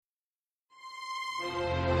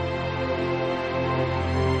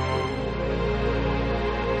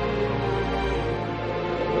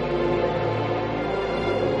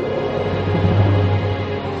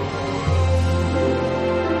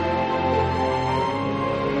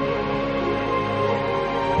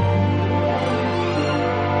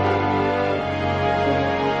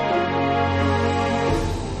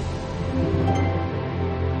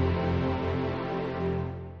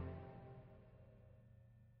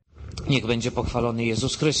Niech będzie pochwalony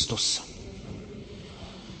Jezus Chrystus.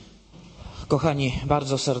 Kochani,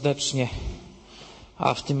 bardzo serdecznie,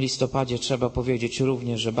 a w tym listopadzie trzeba powiedzieć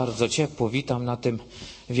również, że bardzo ciepło witam na tym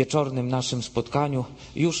wieczornym naszym spotkaniu.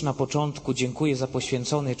 Już na początku dziękuję za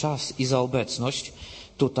poświęcony czas i za obecność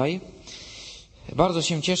tutaj. Bardzo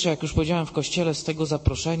się cieszę, jak już powiedziałem, w Kościele z tego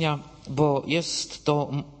zaproszenia, bo jest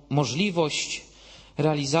to możliwość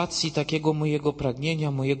realizacji takiego mojego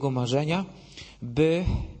pragnienia, mojego marzenia, by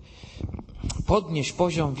podnieść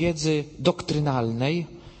poziom wiedzy doktrynalnej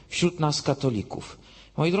wśród nas katolików.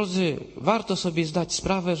 Moi drodzy, warto sobie zdać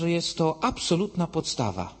sprawę, że jest to absolutna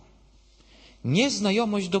podstawa.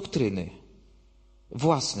 Nieznajomość doktryny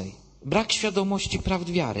własnej, brak świadomości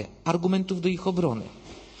prawd wiary, argumentów do ich obrony,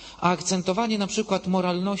 a akcentowanie na przykład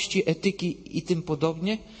moralności, etyki i tym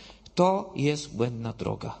podobnie, to jest błędna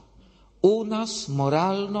droga. U nas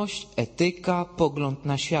moralność, etyka, pogląd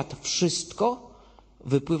na świat, wszystko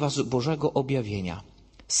wypływa z Bożego objawienia,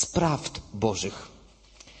 z prawd Bożych.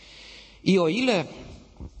 I o ile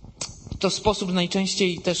to sposób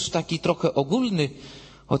najczęściej też taki trochę ogólny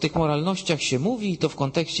o tych moralnościach się mówi, to w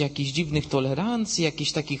kontekście jakichś dziwnych tolerancji,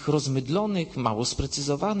 jakichś takich rozmydlonych, mało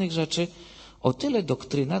sprecyzowanych rzeczy, o tyle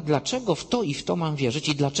doktryna, dlaczego w to i w to mam wierzyć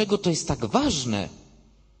i dlaczego to jest tak ważne,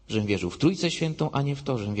 żebym wierzył w Trójcę Świętą, a nie w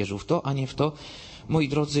to, żebym wierzył w to, a nie w to, moi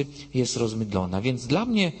drodzy, jest rozmydlona. Więc dla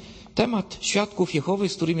mnie temat Świadków Jehowy,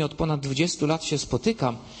 z którymi od ponad 20 lat się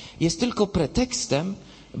spotykam, jest tylko pretekstem,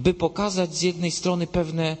 by pokazać z jednej strony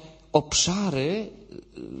pewne obszary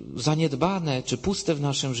zaniedbane czy puste w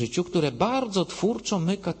naszym życiu, które bardzo twórczo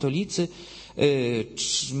my, katolicy,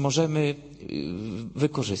 możemy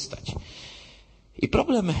wykorzystać. I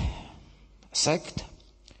problem sekt,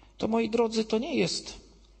 to moi drodzy, to nie jest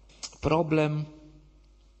problem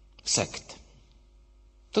sekt.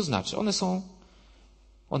 To znaczy, one są,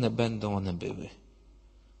 one będą, one były.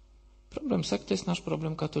 Problem sekt to jest nasz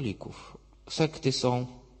problem katolików. Sekty są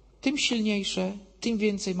tym silniejsze, tym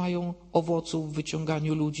więcej mają owoców w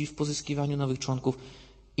wyciąganiu ludzi, w pozyskiwaniu nowych członków.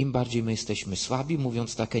 Im bardziej my jesteśmy słabi,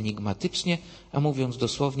 mówiąc tak enigmatycznie, a mówiąc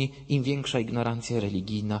dosłownie, im większa ignorancja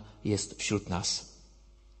religijna jest wśród nas.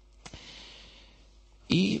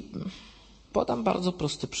 I podam bardzo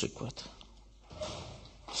prosty przykład.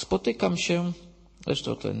 Spotykam się,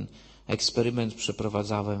 zresztą ten eksperyment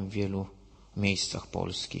przeprowadzałem w wielu miejscach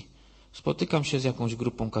Polski. Spotykam się z jakąś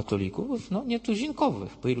grupą katolików,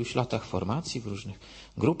 nietuzinkowych, po iluś latach formacji w różnych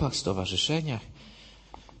grupach, stowarzyszeniach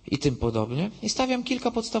i tym podobnie. I stawiam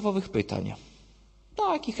kilka podstawowych pytań.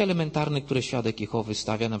 Takich elementarnych, które świadek Jehowy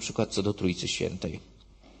stawia, na przykład co do Trójcy Świętej.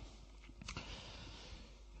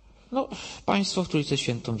 Państwo w Trójcę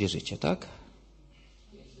Świętą wierzycie, tak?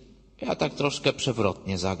 Ja tak troszkę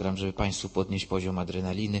przewrotnie zagram, żeby Państwu podnieść poziom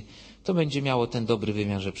adrenaliny. To będzie miało ten dobry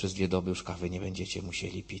wymiar, że przez 2 doby już kawy nie będziecie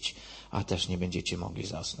musieli pić, a też nie będziecie mogli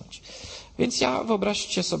zasnąć. Więc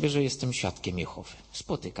wyobraźcie sobie, że jestem świadkiem Jehowy.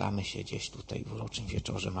 Spotykamy się gdzieś tutaj w uroczym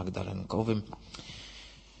wieczorze magdalenkowym.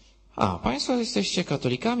 Państwo jesteście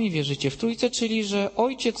katolikami, wierzycie w Trójcę, czyli że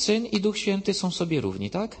Ojciec, Syn i Duch Święty są sobie równi,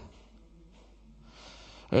 tak?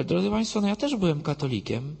 Drodzy Państwo, ja też byłem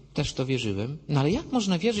katolikiem, też to wierzyłem, ale jak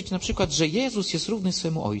można wierzyć na przykład, że Jezus jest równy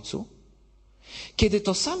swemu Ojcu, kiedy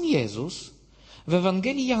to sam Jezus w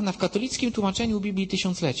Ewangelii Jana, w katolickim tłumaczeniu Biblii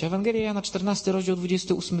Tysiąclecia, Ewangelia Jana 14, rozdział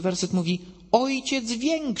 28, werset mówi: Ojciec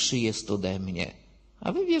większy jest ode mnie.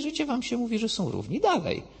 A wy wierzycie, wam się mówi, że są równi.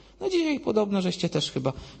 Dalej. Dzisiaj podobno, żeście też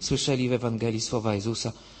chyba słyszeli w Ewangelii słowa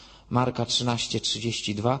Jezusa, Marka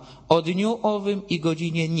 13:32. O dniu owym i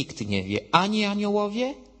godzinie nikt nie wie, ani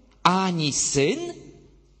aniołowie, ani Syn,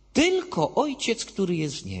 tylko Ojciec, który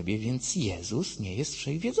jest w niebie, więc Jezus nie jest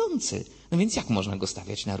wszechwiedzący. Więc jak można go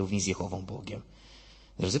stawiać na równi z Jehową Bogiem?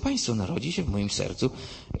 Drodzy Państwo, narodzi się w moim sercu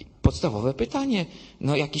podstawowe pytanie.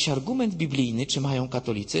 Jakiś argument biblijny, czy mają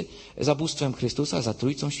katolicy za bóstwem Chrystusa, za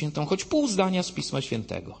Trójcą Świętą, choć pół zdania z Pisma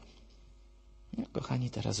Świętego. Kochani,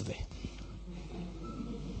 teraz wy.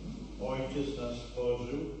 Ojciec nas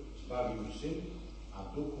stworzył, zbawił Syn,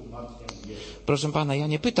 a Duch umacnia wierę. Proszę Pana, ja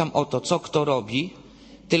nie pytam o to, co kto robi,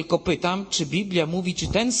 tylko pytam, czy Biblia mówi, czy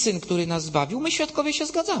ten Syn, który nas zbawił, my świadkowie się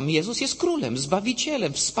zgadzamy. Jezus jest Królem,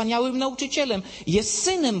 Zbawicielem, wspaniałym nauczycielem, jest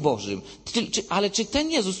Synem Bożym. Ale czy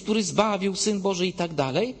ten Jezus, który zbawił, Syn Boży i tak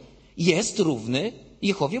dalej, jest równy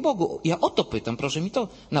Jehowie Bogu? Ja o to pytam, proszę mi to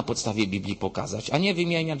na podstawie Biblii pokazać, a nie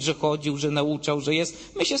wymieniać, że chodził, że nauczał, że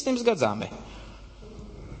jest. My się z tym zgadzamy.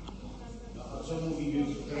 A co mówi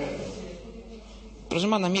credo? Proszę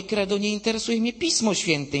Pana, mnie credo nie interesuje, mnie Pismo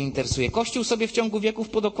Święte interesuje. Kościół sobie w ciągu wieków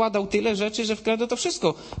podokładał tyle rzeczy, że w credo to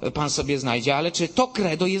wszystko Pan sobie znajdzie, ale czy to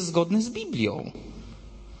credo jest zgodne z Biblią?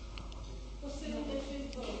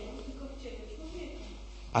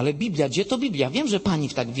 Ale Biblia, gdzie to Biblia? Wiem, że pani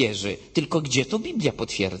w tak wierzy, tylko gdzie to Biblia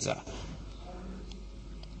potwierdza?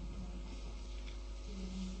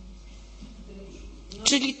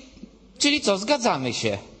 Czyli co, zgadzamy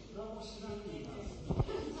się?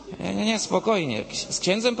 Nie, spokojnie. Z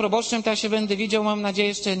księdzem proboszczem to ja się będę widział, mam nadzieję,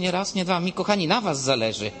 jeszcze nie raz, nie dwa. Mi, kochani, na was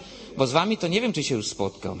zależy, bo z wami to nie wiem, czy się już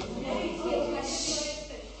spotkam.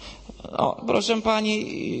 O, proszę pani,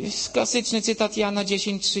 klasyczny cytat Jana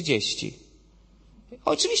 10:30.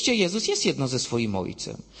 Oczywiście Jezus jest jedno ze swoim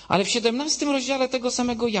Ojcem, ale w 17 rozdziale tego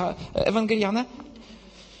samego Ewangeliana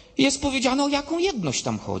jest powiedziane, o jaką jedność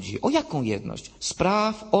tam chodzi. O jaką jedność?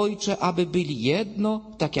 Spraw, Ojcze, aby byli jedno,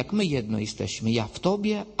 tak jak my jedno jesteśmy. Ja w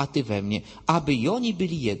Tobie, a Ty we mnie. Aby i oni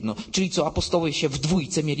byli jedno. Czyli co, apostołowie się w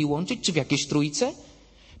dwójce mieli łączyć, czy w jakiejś trójce?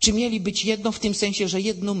 Czy mieli być jedno w tym sensie, że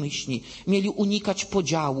jednomyślni? Mieli unikać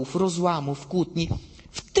podziałów, rozłamów, kłótni?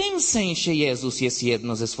 W tym sensie Jezus jest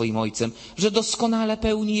jedno ze swoim Ojcem, że doskonale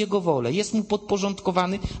pełni Jego wolę. Jest Mu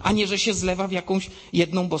podporządkowany, a nie, że się zlewa w jakąś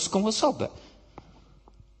jedną boską osobę.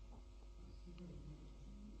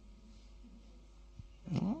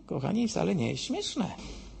 No, kochani, wcale nie jest śmieszne.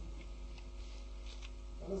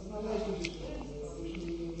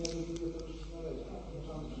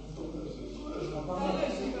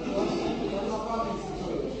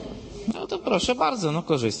 No to proszę bardzo,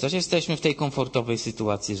 korzystać. Jesteśmy w tej komfortowej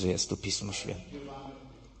sytuacji, że jest tu Pismo Święte.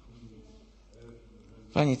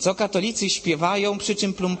 Pani, co katolicy śpiewają, przy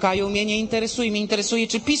czym plumkają, mnie nie interesuje. Mnie interesuje,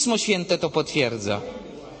 czy Pismo Święte to potwierdza.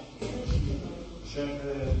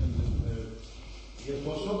 Jest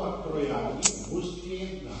osoba, która jawi w bóstwie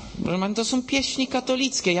jedna. Proszę pani, to są pieśni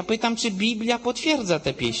katolickie. Ja pytam, czy Biblia potwierdza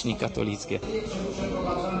te pieśni katolickie.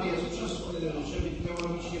 Przeprowadzane jest przez, żeby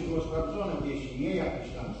teologicznie było sprawdzone, jeśli nie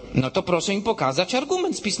jakieś tam coś. No to proszę mi pokazać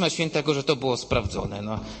argument z Pisma Świętego, że to było sprawdzone.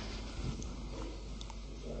 No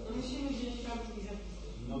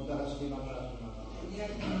teraz nie ma czasu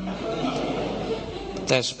na to.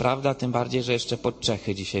 Też prawda, tym bardziej, że jeszcze pod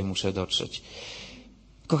Czechy dzisiaj muszę dotrzeć.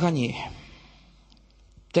 Kochani,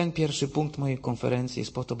 ten pierwszy punkt mojej konferencji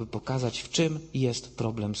jest po to, by pokazać, w czym jest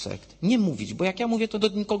problem sekt. Nie mówić, bo jak ja mówię, to do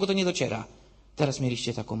nikogo to nie dociera. Teraz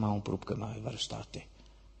mieliście taką małą próbkę, małe warsztaty.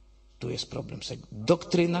 Tu jest problem sekt.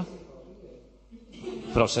 Doktryna.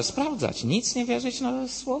 Proszę sprawdzać. Nic nie wierzyć na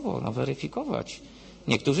słowo, weryfikować.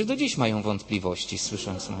 Niektórzy do dziś mają wątpliwości,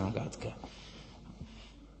 słysząc moją gadkę.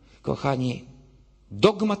 Kochani,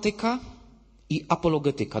 dogmatyka i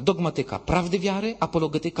apologetyka. Dogmatyka prawdy wiary,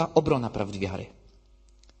 apologetyka obrona prawdy wiary.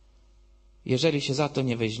 Jeżeli się za to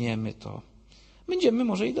nie weźmiemy, to będziemy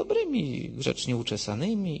może i dobrymi, grzecznie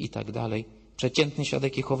uczesanymi i tak dalej. Przeciętny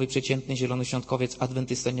świadek Jehowy, przeciętny zielonoświątkowiec,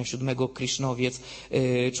 adwentysta dnia 7, krishnowiec,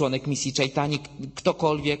 członek misji Chaitani,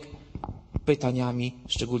 ktokolwiek, pytaniami,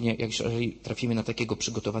 szczególnie jeżeli trafimy na takiego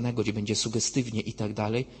przygotowanego, gdzie będzie sugestywnie i tak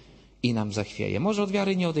dalej, i nam zachwieje. Może od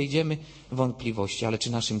wiary nie odejdziemy, wątpliwości, ale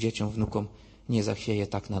czy naszym dzieciom, wnukom nie zachwieje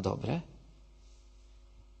tak na dobre?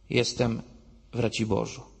 Jestem w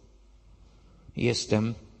Raciborzu.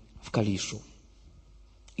 Jestem w Kaliszu.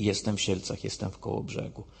 Jestem w Sielcach, jestem w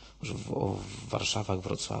Kołobrzegu. Już o Warszawach,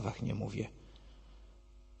 Wrocławach nie mówię.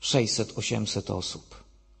 600-800 osób.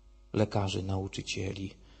 Lekarzy,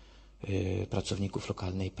 nauczycieli, pracowników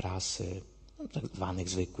lokalnej prasy, tak zwanych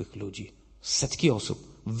zwykłych ludzi. Setki osób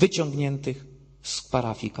wyciągniętych z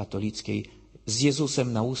parafii katolickiej, z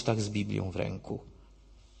Jezusem na ustach, z Biblią w ręku.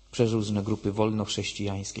 Przeróżne grupy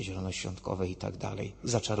wolnochrześcijańskie, zielonoświątkowe i tak dalej.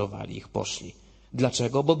 Zaczarowali ich, poszli.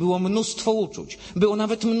 Dlaczego? Bo było mnóstwo uczuć. Było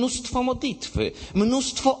nawet mnóstwo modlitwy,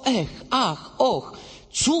 mnóstwo ach, och.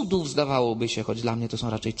 Cudów zdawałoby się, choć dla mnie to są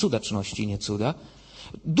raczej cudaczności, nie cuda.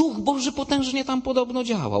 Duch Boży potężnie tam podobno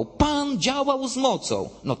działał. Pan działał z mocą.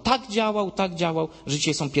 No tak działał, że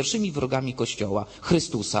dzisiaj są pierwszymi wrogami Kościoła,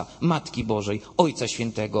 Chrystusa, Matki Bożej, Ojca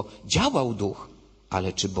Świętego. Działał Duch,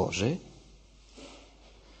 ale czy Boży?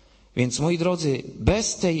 Więc moi drodzy,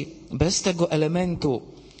 bez tego elementu,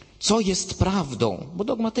 co jest prawdą, bo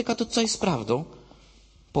dogmatyka to co jest prawdą,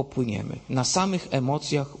 popłyniemy. Na samych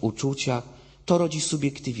emocjach, uczuciach, to rodzi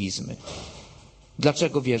subiektywizmy.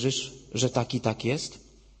 Dlaczego wierzysz, że tak i tak jest?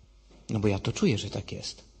 No bo ja to czuję, że tak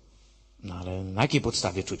jest. No ale na jakiej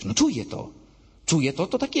podstawie czuć? No czuję to. Czuję to,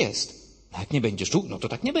 to tak jest. No jak nie będziesz czuł, no to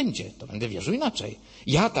tak nie będzie. To będę wierzył inaczej.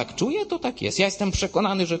 Ja tak czuję, to tak jest. Ja jestem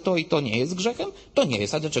przekonany, że to i to nie jest grzechem. To nie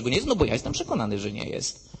jest. A dlaczego nie jest? No bo ja jestem przekonany, że nie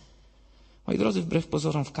jest. Moi drodzy, wbrew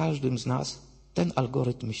pozorom w każdym z nas ten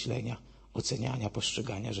algorytm myślenia, oceniania,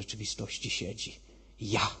 postrzegania rzeczywistości siedzi.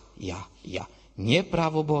 Ja. Nie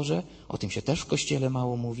prawo Boże, o tym się też w Kościele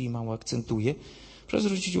mało mówi, mało akcentuje. Proszę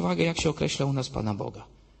zwrócić uwagę, jak się określa u nas Pana Boga.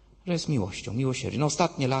 Że jest miłością, miłosierdziem. No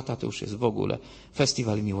ostatnie lata to już jest w ogóle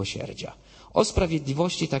festiwal miłosierdzia. O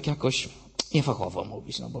sprawiedliwości tak jakoś niefachowo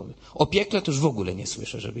mówić, no bo o piekle to już w ogóle nie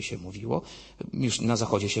słyszę, żeby się mówiło. Już na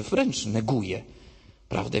Zachodzie się wręcz neguje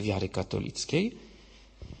prawdę wiary katolickiej.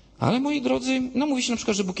 Ale moi drodzy, no mówi się na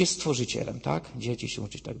przykład, że Bóg jest stworzycielem, tak? Dzieci się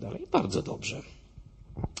uczyć i tak dalej. Bardzo dobrze.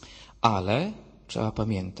 Ale trzeba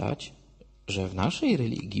pamiętać, że w naszej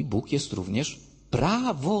religii Bóg jest również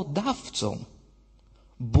prawodawcą.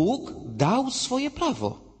 Bóg dał swoje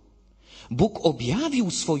prawo. Bóg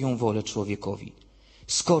objawił swoją wolę człowiekowi.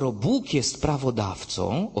 Skoro Bóg jest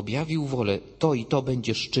prawodawcą, objawił wolę, to i to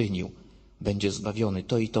będziesz czynił, będziesz zbawiony,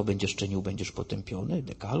 to i to będziesz czynił, będziesz potępiony,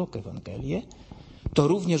 dekalog, Ewangelię, to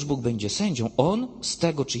również Bóg będzie sędzią. On z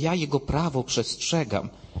tego, czy ja Jego prawo przestrzegam,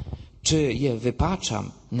 czy je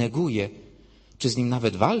wypaczam, neguję, czy z Nim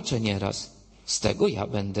nawet walczę nieraz, z tego ja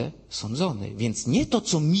będę sądzony. Więc nie to,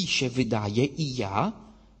 co mi się wydaje i ja,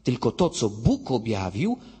 tylko to, co Bóg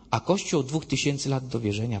objawił, a Kościół od 2000 lat do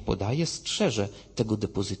wierzenia podaje, strzeże tego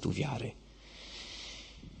depozytu wiary.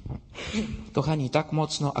 Kochani, tak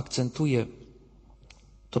mocno akcentuje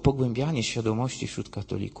to pogłębianie świadomości wśród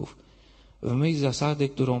katolików w myśl zasady,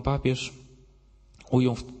 którą papież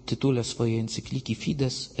ujął w tytule swojej encykliki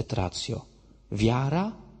Fides et Ratio.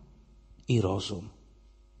 Wiara i rozum.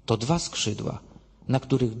 To dwa skrzydła, na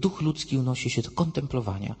których duch ludzki unosi się do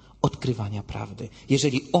kontemplowania, odkrywania prawdy.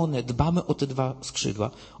 Jeżeli dbamy o te dwa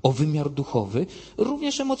skrzydła, o wymiar duchowy,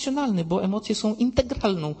 również emocjonalny, bo emocje są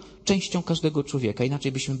integralną częścią każdego człowieka,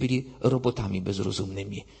 inaczej byśmy byli robotami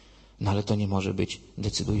bezrozumnymi. No ale to nie może być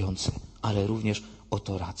decydujące, ale również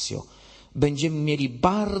oto ratio. Będziemy mieli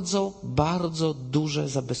bardzo, bardzo duże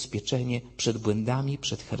zabezpieczenie przed błędami,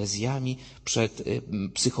 przed herezjami, przed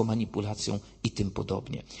psychomanipulacją i tym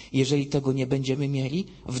podobnie. Jeżeli tego nie będziemy mieli,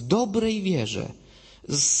 w dobrej wierze,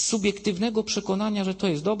 z subiektywnego przekonania, że to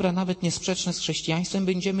jest dobre, a nawet niesprzeczne z chrześcijaństwem,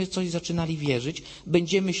 będziemy coś zaczynali wierzyć,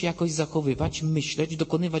 będziemy się jakoś zachowywać, myśleć,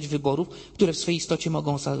 dokonywać wyborów, które w swej istocie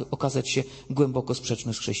mogą okazać się głęboko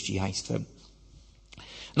sprzeczne z chrześcijaństwem.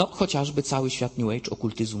 No, chociażby cały świat New Age,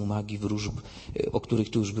 okultyzmu, magii, wróżb, o których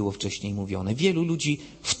tu już było wcześniej mówione. Wielu ludzi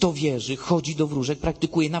w to wierzy, chodzi do wróżek,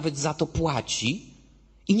 praktykuje, nawet za to płaci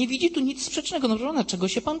i nie widzi tu nic sprzecznego. No, żona, czego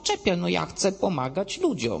się pan czepia? No, ja chcę pomagać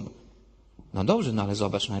ludziom. No dobrze, no ale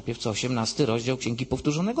zobacz najpierw, co 18 rozdział Księgi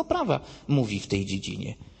Powtórzonego Prawa mówi w tej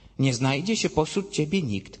dziedzinie. Nie znajdzie się pośród ciebie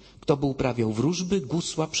nikt, kto by uprawiał wróżby,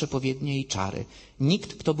 gusła, przepowiednie i czary.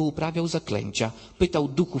 Nikt, kto by uprawiał zaklęcia, pytał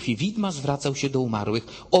duchów i widma, zwracał się do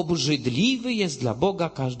umarłych. Obrzydliwy jest dla Boga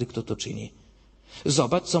każdy, kto to czyni.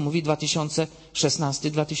 Zobacz, co mówi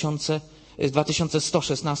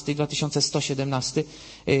 2116 i 2117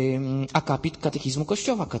 akapit Katechizmu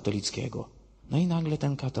Kościoła katolickiego. No i nagle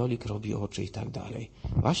ten katolik robi oczy i tak dalej.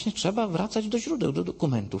 Właśnie trzeba wracać do źródeł, do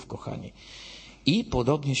dokumentów, kochani. I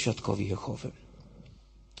podobnie świadkowie Jehowy.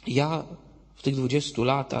 Ja w tych 20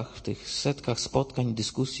 latach, w tych setkach spotkań,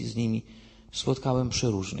 dyskusji z nimi spotkałem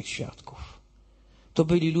przeróżnych świadków. To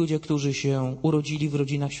byli ludzie, którzy się urodzili w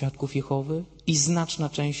rodzinach świadków Jehowy i znaczna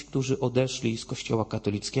część, którzy odeszli z Kościoła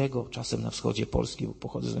katolickiego, czasem na wschodzie Polski, bo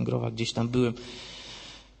pochodzę z Węgrowa, gdzieś tam byłem,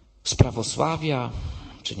 z prawosławia,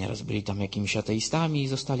 czy nieraz byli tam jakimiś ateistami i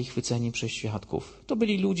zostali chwyceni przez świadków. To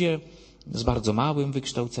byli ludzie z bardzo małym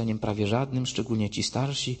wykształceniem, prawie żadnym, szczególnie ci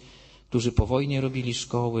starsi, którzy po wojnie robili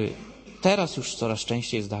szkoły. Teraz już coraz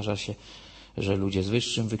częściej zdarza się, że ludzie z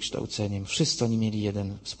wyższym wykształceniem, wszyscy oni mieli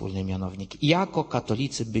jeden wspólny mianownik. Jako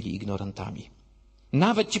katolicy byli ignorantami.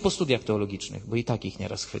 Nawet ci po studiach teologicznych, bo i tak ich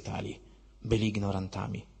nieraz chwytali, byli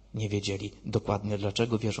ignorantami. Nie wiedzieli dokładnie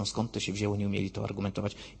dlaczego wierzą, skąd to się wzięło, nie umieli to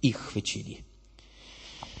argumentować. Ich chwycili.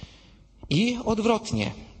 I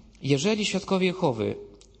odwrotnie, jeżeli świadkowie Jehowy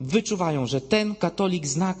wyczuwają, że ten katolik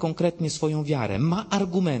zna konkretnie swoją wiarę, ma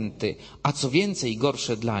argumenty, a co więcej,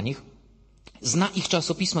 gorsze dla nich, zna ich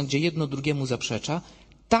czasopisma, gdzie jedno drugiemu zaprzecza,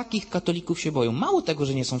 takich katolików się boją. Mało tego,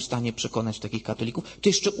 że nie są w stanie przekonać takich katolików, to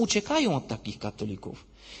jeszcze uciekają od takich katolików.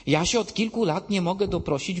 Ja się od kilku lat nie mogę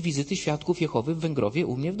doprosić wizyty świadków Jehowy w Węgrowie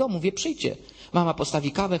u mnie w domu. Mówię, przyjdźcie. Mama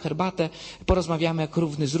postawi kawę, herbatę, porozmawiamy jak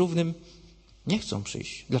równy z równym. Nie chcą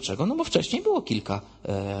przyjść. Dlaczego? No bo wcześniej było kilka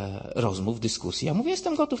rozmów, dyskusji. Ja mówię,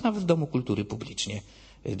 jestem gotów nawet w Domu Kultury publicznie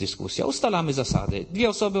dyskusja. Ustalamy zasady. 2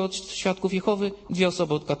 osoby od świadków Jehowy, 2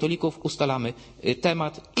 osoby od katolików, ustalamy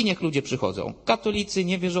temat i niech ludzie przychodzą. Katolicy,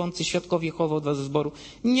 niewierzący, świadkowie Jehowy od was ze zboru,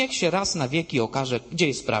 niech się raz na wieki okaże, gdzie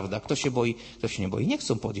jest prawda, kto się boi, kto się nie boi. Nie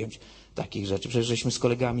chcą podjąć takich rzeczy. Przecież żeśmy z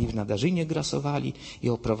kolegami w Nadarzynie grasowali i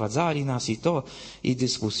oprowadzali nas i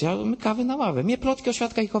dyskusja. My kawy na ławę. Mnie plotki o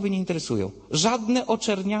świadkach Jehowy nie interesują. Żadne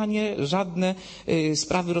oczernianie, żadne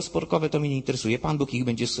sprawy rozporkowe to mnie nie interesuje. Pan Bóg ich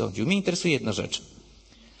będzie sądził. Mnie interesuje jedna rzecz.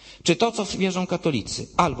 Czy to, co wierzą katolicy,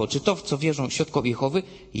 albo czy to, w co wierzą świadkowie Jehowy,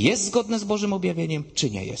 jest zgodne z Bożym objawieniem,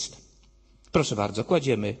 czy nie jest? Proszę bardzo,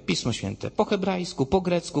 kładziemy Pismo Święte po hebrajsku, po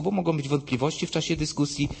grecku, bo mogą być wątpliwości w czasie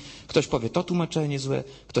dyskusji. Ktoś powie to tłumaczenie złe,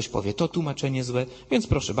 ktoś powie to tłumaczenie złe, więc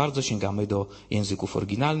proszę bardzo, sięgamy do języków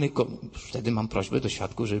oryginalnych. Wtedy mam prośbę do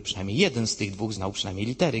świadków, żeby przynajmniej jeden z tych dwóch znał przynajmniej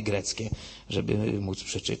litery greckie, żeby móc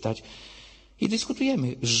przeczytać. I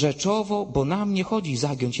dyskutujemy rzeczowo, bo nam nie chodzi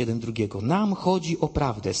zagiąć jeden drugiego. Nam chodzi o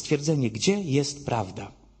prawdę, stwierdzenie, gdzie jest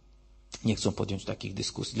prawda. Nie chcą podjąć takich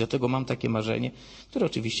dyskusji. Dlatego mam takie marzenie, które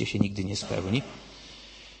oczywiście się nigdy nie spełni.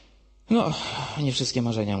 No, nie wszystkie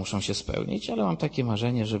marzenia muszą się spełnić, ale mam takie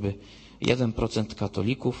marzenie, żeby 1%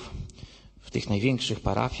 katolików w tych największych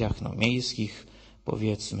parafiach, no miejskich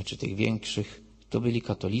powiedzmy, czy tych większych, to byli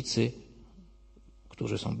katolicy,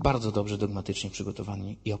 którzy są bardzo dobrze dogmatycznie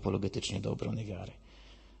przygotowani i apologetycznie do obrony wiary.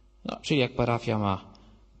 No, czyli jak parafia ma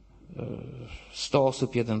 100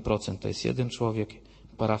 osób, 1% to jest jeden człowiek,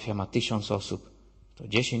 parafia ma 1000 osób, to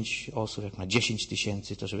 10 osób, jak ma 10 000,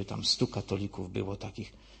 to żeby tam 100 katolików było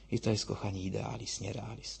takich. I to jest, kochani, idealizm, nie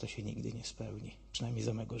realizm. To się nigdy nie spełni. Przynajmniej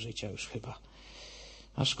za mego życia już chyba.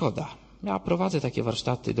 A szkoda. Ja prowadzę takie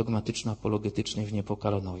warsztaty dogmatyczno-apologetyczne w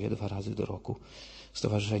Niepokalonowie 2 razy do roku.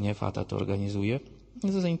 Stowarzyszenie FATA to organizuje.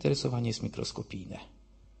 Zainteresowanie jest mikroskopijne.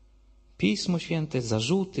 Pismo Święte,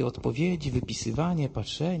 zarzuty, odpowiedzi, wypisywanie,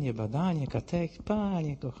 patrzenie, badanie,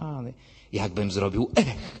 Panie kochany, jakbym zrobił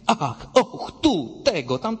tu,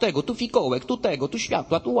 tego, tamtego, tu fikołek, tu tego, tu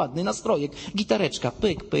światła, tu ładny nastrojek, gitareczka,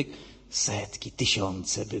 pyk, pyk. Setki,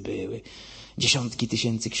 tysiące by były. Dziesiątki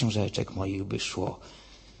tysięcy książeczek moich by szło.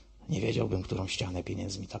 Nie wiedziałbym, którą ścianę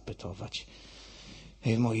pieniędzmi tapetować.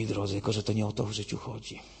 Moi drodzy, tylko że to nie o to w życiu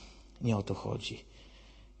chodzi. Nie o to chodzi.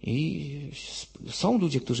 I są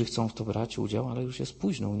ludzie, którzy chcą w to brać udział, ale już jest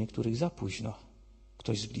późno, u niektórych za późno.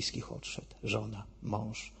 Ktoś z bliskich odszedł, żona,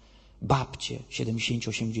 mąż, babcie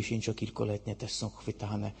 70-80 kilkoletnie też są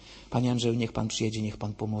chwytane. Panie Andrzeju, niech Pan przyjedzie, niech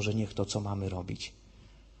Pan pomoże, niech to, co mamy robić.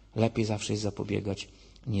 Lepiej zawsze jest zapobiegać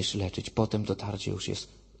niż leczyć. Potem dotarcie już jest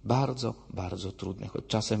bardzo, bardzo trudne. Choć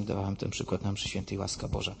czasem dawałem ten przykład nam przy świętej łaska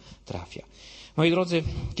Boża trafia. Moi drodzy,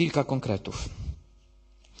 kilka konkretów.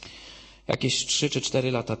 Jakieś 3 czy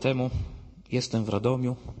 4 lata temu jestem w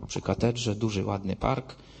Radomiu przy katedrze, duży, ładny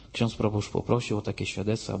park. Ksiądz proboszcz poprosił o takie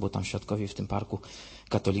świadectwa, bo tam świadkowie w tym parku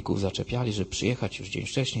katolików zaczepiali, żeby przyjechać już dzień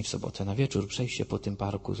wcześniej, w sobotę na wieczór, przejść się po tym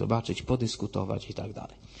parku, zobaczyć, podyskutować i tak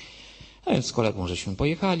dalej. No więc z kolegą żeśmy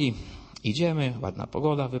pojechali, idziemy, ładna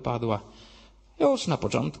pogoda wypadła. Już na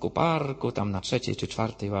początku parku, tam na 3. czy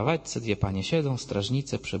 4. ławeczce 2 panie siedzą,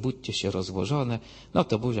 strażnice, przebudźcie się rozłożone. No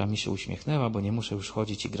to buzia mi się uśmiechnęła, bo nie muszę już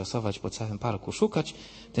chodzić i grasować po całym parku, szukać.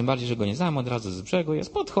 Tym bardziej, że go nie znam, od razu z brzegu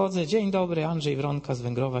jest. Podchodzę, dzień dobry, Andrzej Wronka z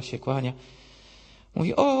Węgrowa się kłania.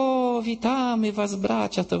 Mówi, o, witamy was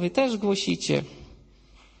bracia, to wy też głosicie.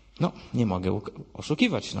 No, nie mogę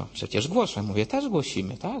oszukiwać, no przecież głoszę. Mówię, też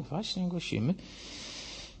głosimy, tak, właśnie głosimy.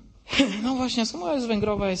 No właśnie, z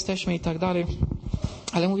Węgrowa jesteśmy i tak dalej.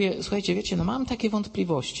 Ale mówię, słuchajcie, wiecie, no mam takie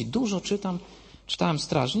wątpliwości. Dużo czytałem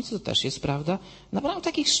strażnic, to też jest prawda. Nabrałem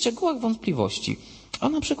takich szczegółach wątpliwości. A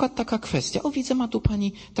na przykład taka kwestia. O, widzę, ma tu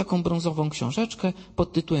pani taką brązową książeczkę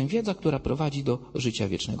pod tytułem Wiedza, która prowadzi do życia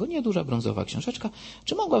wiecznego. Nieduża brązowa książeczka.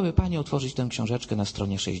 Czy mogłaby pani otworzyć tę książeczkę na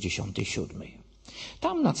stronie 67?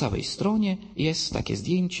 Tam na całej stronie jest takie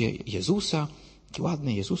zdjęcie Jezusa. Taki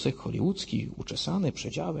ładny Jezusek hollywoodzki, uczesany,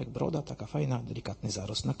 przedziałek, broda, taka fajna, delikatny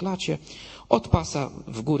zarost na klacie. Od pasa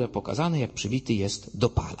w górę pokazany, jak przybity jest do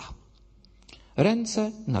pala.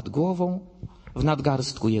 Ręce nad głową, w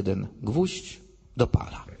nadgarstku 1 gwóźdź do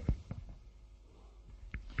pala.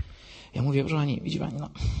 Ja mówię, proszę pani, widzi pani, no,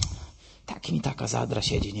 tak mi taka zadra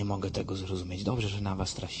siedzi, nie mogę tego zrozumieć. Dobrze, że na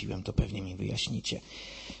was trafiłem, to pewnie mi wyjaśnicie.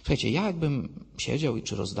 Słuchajcie, ja jakbym siedział i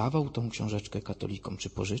czy rozdawał tą książeczkę katolikom, czy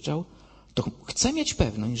pożyczał, to chcę mieć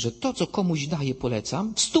pewność, że to, co komuś daję,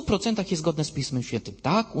 polecam, w 100% jest zgodne z Pismem Świętym.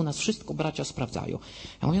 Tak, u nas wszystko bracia sprawdzają.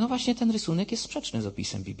 Ja mówię, no właśnie ten rysunek jest sprzeczny z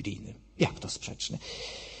opisem biblijnym. Jak to sprzeczny?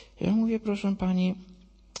 Ja mówię, proszę pani,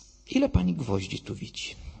 ile pani gwoździ tu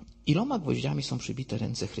widzi? Iloma gwoździami są przybite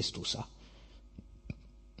ręce Chrystusa?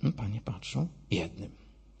 No, panie patrzą, 1.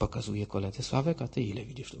 Pokazuje koledze, Sławek, a ty ile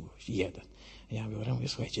widzisz tu gwoździ? 1. Ja biorę, mówię,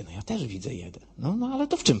 słuchajcie, no ja też widzę 1. No ale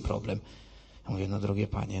to w czym problem? Ja mówię, no drogie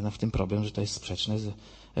panie, no w tym problem, że to jest sprzeczne z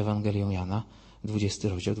Ewangelią Jana, 20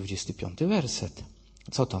 rozdział, 25 werset.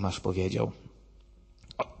 Co Tomasz powiedział?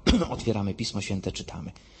 Otwieramy Pismo Święte,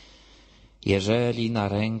 czytamy. Jeżeli na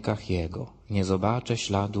rękach jego nie zobaczę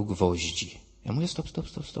śladu gwoździ. Ja mówię, stop.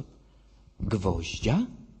 Gwoździa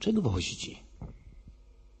czy gwoździ?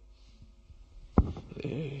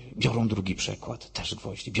 biorą drugi przekład, też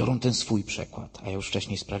gwoździ, biorą ten swój przekład, a ja już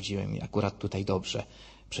wcześniej sprawdziłem i akurat tutaj dobrze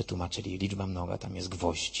przetłumaczyli, liczba mnoga, tam jest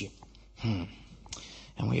gwoździ.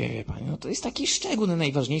 Ja mówię, wie pani, no to jest taki szczegół, no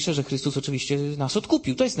najważniejsze, że Chrystus oczywiście nas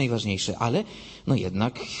odkupił, to jest najważniejsze, ale no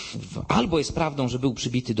jednak albo jest prawdą, że był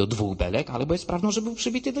przybity do 2 belek, albo jest prawdą, że był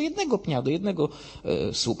przybity do 1 pnia, do 1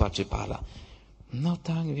 słupa czy pala. No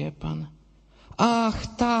tak, wie pan.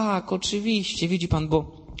 Ach, tak, oczywiście, widzi pan,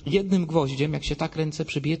 bo 1 gwoździem, jak się tak ręce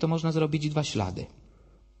przybije, to można zrobić 2 ślady.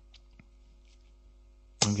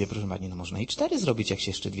 Mówię, proszę pani, no można i 4 zrobić, jak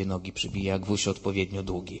się jeszcze 2 nogi przybije, a gwóźdź odpowiednio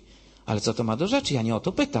długi. Ale co to ma do rzeczy? Ja nie o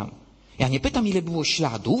to pytam. Ja nie pytam, ile było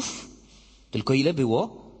śladów, tylko ile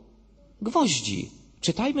było gwoździ.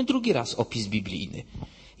 Czytajmy drugi raz opis biblijny.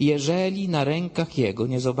 Jeżeli na rękach jego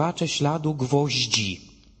nie zobaczę śladu gwoździ.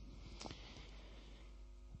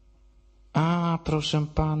 A, proszę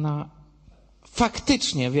pana,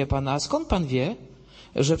 faktycznie, wie pan, a skąd pan wie,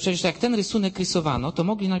 że przecież jak ten rysunek rysowano, to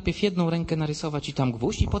mogli najpierw 1 rękę narysować i tam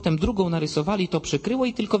gwóźdź, i potem drugą narysowali, to przykryło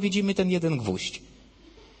i tylko widzimy ten 1 gwóźdź.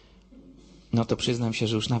 No to przyznam się,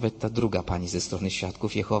 że już nawet ta druga pani ze strony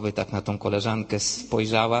Świadków Jehowy tak na tą koleżankę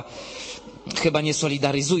spojrzała, chyba nie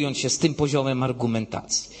solidaryzując się z tym poziomem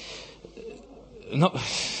argumentacji. No,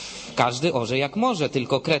 każdy orze jak może,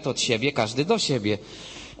 tylko kret od siebie, każdy do siebie.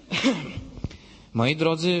 Moi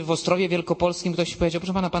drodzy, w Ostrowie Wielkopolskim ktoś powiedział,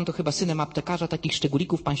 proszę pana, pan to chyba synem aptekarza, takich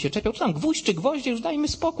szczególików pan się czepiał, czy tam gwóźdź czy gwoździe, już dajmy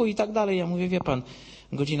spokój i tak dalej. Ja mówię, wie pan,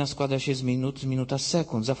 godzina składa się z minut, minuta z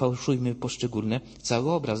sekund, zafałszujmy poszczególne,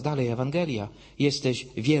 cały obraz, dalej Ewangelia. Jesteś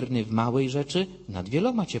wierny w małej rzeczy, nad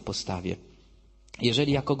wieloma cię postawię.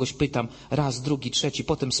 Jeżeli ja kogoś pytam raz, drugi, trzeci,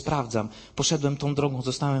 potem sprawdzam, poszedłem tą drogą,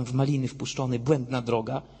 zostałem w maliny wpuszczony, błędna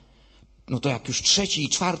droga, no to jak już 3. i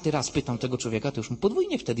 4. raz pytam tego człowieka, to już mu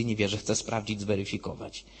podwójnie wtedy nie wierzę, chcę sprawdzić,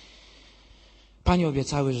 zweryfikować. Panie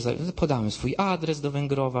obiecały, że podałem swój adres do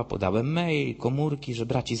Węgrowa, podałem mail, komórki, że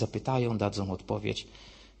braci zapytają, dadzą odpowiedź.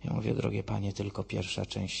 Ja mówię, drogie panie, tylko pierwsza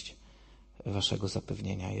część waszego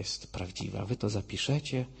zapewnienia jest prawdziwa. Wy to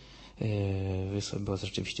zapiszecie, wy sobie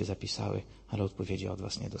rzeczywiście zapisały, ale odpowiedzi od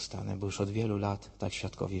was nie dostanę, bo już od wielu lat tak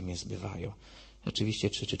świadkowie mnie zbywają. Rzeczywiście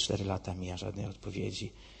 3 czy 4 lata mija, żadnej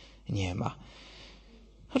odpowiedzi nie ma.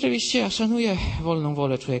 Oczywiście ja szanuję wolną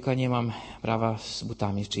wolę człowieka, nie mam prawa z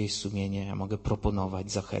butami w czyjeś sumienie, ja mogę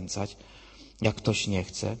proponować, zachęcać. Jak ktoś nie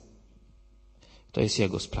chce, to jest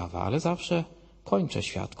jego sprawa, ale zawsze kończę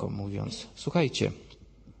świadkom mówiąc, słuchajcie,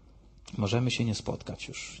 możemy się nie spotkać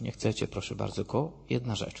już, nie chcecie, proszę bardzo, tylko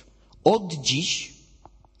jedna rzecz. Od dziś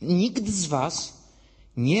nikt z was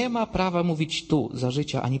nie ma prawa mówić tu za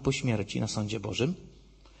życia ani po śmierci na sądzie Bożym.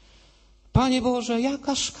 Panie Boże,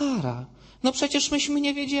 jaka szkara. No przecież myśmy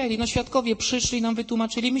nie wiedzieli. No świadkowie przyszli, nam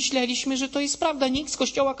wytłumaczyli. Myśleliśmy, że to jest prawda. Nikt z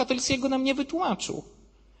Kościoła katolickiego nam nie wytłumaczył.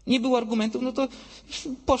 Nie było argumentów, no to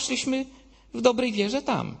poszliśmy w dobrej wierze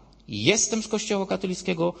tam. Jestem z Kościoła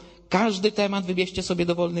katolickiego. Każdy temat, wybierzcie sobie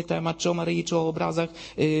dowolny temat, czy o Maryi, czy o obrazach,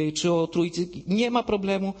 czy o Trójcy. Nie ma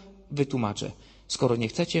problemu, wytłumaczę. Skoro nie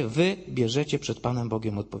chcecie, wy bierzecie przed Panem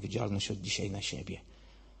Bogiem odpowiedzialność od dzisiaj na siebie.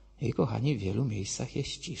 I kochani, w wielu miejscach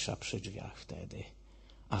jest cisza przy drzwiach wtedy.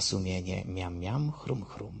 A sumienie miam, miam, chrum,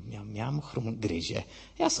 chrum, miam, miam, chrum, gryzie.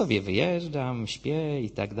 Ja sobie wyjeżdżam, śpię i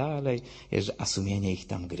tak dalej, a sumienie ich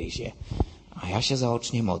tam gryzie. A ja się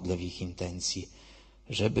zaocznie modlę w ich intencji,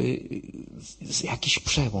 żeby jakiś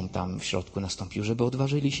przełom tam w środku nastąpił, żeby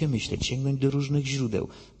odważyli się myśleć, sięgnąć do różnych źródeł,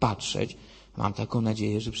 patrzeć. Mam taką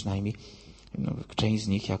nadzieję, że przynajmniej część z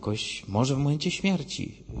nich jakoś, może w momencie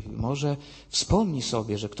śmierci, może wspomni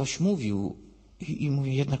sobie, że ktoś mówił i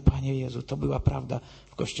mówi, jednak Panie Jezu, to była prawda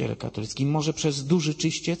w Kościele katolickim. Może przez duży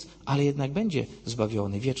czyściec, ale jednak będzie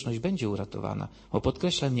zbawiony, wieczność będzie uratowana. Bo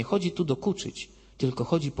podkreślam, nie chodzi tu dokuczyć, tylko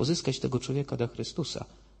chodzi pozyskać tego człowieka dla Chrystusa,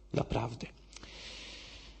 dla prawdy.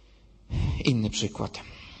 Inny przykład.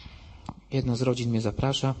 Jedna z rodzin mnie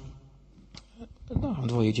zaprasza. No,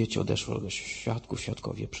 2 dzieci odeszło do świadków,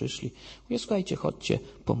 świadkowie przyszli. Mówię, słuchajcie, chodźcie,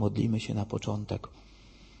 pomodlimy się na początek.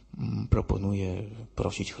 Proponuję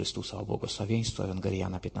prosić Chrystusa o błogosławieństwo. Ewangelia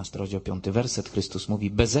Jana 15, rozdział 5, werset. Chrystus mówi,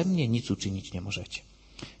 beze mnie nic uczynić nie możecie.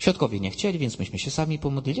 Świadkowie nie chcieli, więc myśmy się sami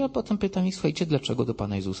pomodlili, a potem pytam ich, słuchajcie, dlaczego do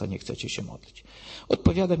Pana Jezusa nie chcecie się modlić?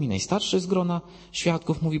 Odpowiada mi najstarszy z grona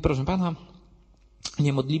świadków, mówi, proszę Pana,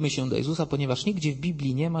 nie modlimy się do Jezusa, ponieważ nigdzie w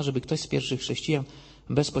Biblii nie ma, żeby ktoś z pierwszych chrześcijan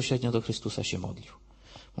bezpośrednio do Chrystusa się modlił.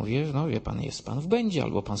 Mówię, no wie pan, jest pan w błędzie,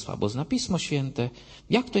 albo pan słabo zna Pismo Święte.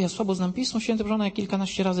 Jak to ja słabo znam Pismo Święte? Proszę pana, ja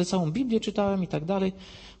kilkanaście razy całą Biblię czytałem i tak dalej.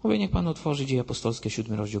 Mówię, niech pan otworzy Dzieje Apostolskie,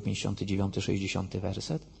 7 rozdział, 59, 60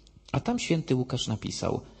 werset. A tam święty Łukasz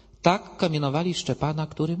napisał, Tak kamienowali Szczepana,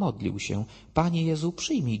 który modlił się: Panie Jezu,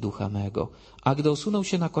 przyjmij ducha mego. A gdy osunął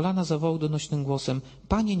się na kolana, zawołał donośnym głosem: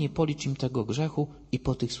 Panie, nie policz im tego grzechu, i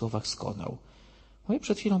po tych słowach skonał. No i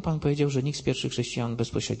przed chwilą Pan powiedział, że nikt z pierwszych chrześcijan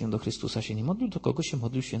bezpośrednio do Chrystusa się nie modlił. Do kogo się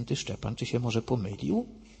modlił święty Szczepan? Czy się może pomylił?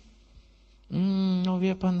 No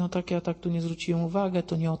wie Pan, no tak ja tak tu nie zwróciłem uwagę,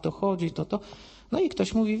 to nie o to chodzi, to. No i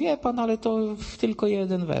ktoś mówi: wie Pan, ale to tylko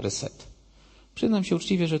jeden werset. Przyznam się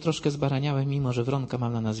uczciwie, że troszkę zbaraniałem, mimo że Wronka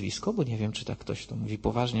mam na nazwisko, bo nie wiem, czy tak ktoś to mówi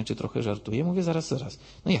poważnie, czy trochę żartuje. Mówię: zaraz.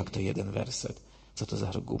 No jak to jeden werset? Co to za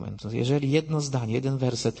argument? No jeżeli jedno zdanie, jeden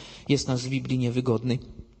werset jest nas w Biblii niewygodny,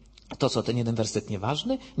 to co, ten jeden werset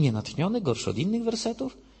nieważny, nienatchniony, gorszy od innych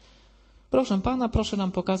wersetów? Proszę Pana, proszę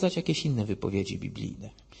nam pokazać jakieś inne wypowiedzi biblijne.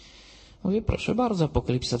 Mówię: proszę bardzo,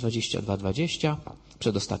 Apokalipsa 22:20,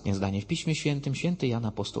 przedostatnie zdanie w Piśmie Świętym. Święty Jan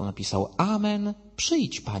Apostoł napisał: Amen,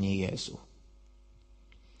 przyjdź Panie Jezu.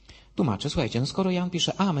 Tłumaczę: słuchajcie, no skoro Jan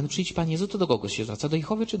pisze Amen, przyjdź Panie Jezu, to do kogo się zwraca? Do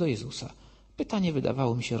Jehowy czy do Jezusa? Pytanie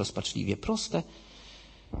wydawało mi się rozpaczliwie proste.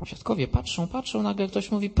 Świadkowie patrzą, nagle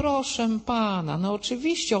ktoś mówi: proszę Pana, no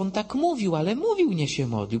oczywiście on tak mówił, ale mówił, nie się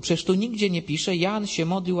modlił. Przecież tu nigdzie nie pisze: Jan się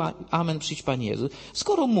modlił, Amen, przyjdź Panie Jezu.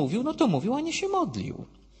 Skoro mówił, no to mówił, a nie się modlił.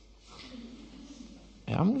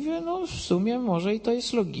 Ja mówię: no w sumie może i to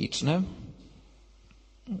jest logiczne.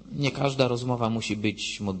 Nie każda rozmowa musi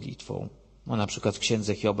być modlitwą. No na przykład w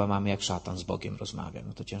księdze Hioba mamy, jak szatan z Bogiem rozmawia.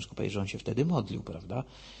 No to ciężko powiedzieć, że on się wtedy modlił, prawda?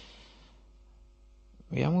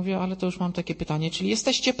 Ja mówię: ale to już mam takie pytanie, czyli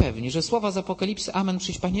jesteście pewni, że słowa z Apokalipsy Amen,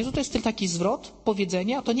 przyjdź Panie Jezu, to jest tylko taki zwrot,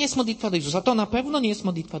 powiedzenie, a to nie jest modlitwa do Jezusa. To na pewno nie jest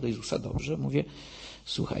modlitwa do Jezusa. Dobrze, mówię: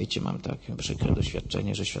 słuchajcie, mam takie przykre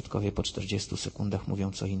doświadczenie, że świadkowie po 40 sekundach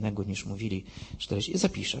mówią co innego niż mówili 40.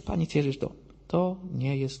 Zapiszę: Pani twierdzi, że to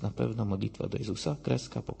nie jest na pewno modlitwa do Jezusa.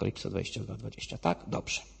 Kreska, Apokalipsa 22:20. Tak?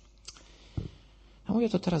 Dobrze. Ja mówię: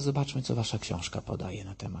 to teraz zobaczmy, co wasza książka podaje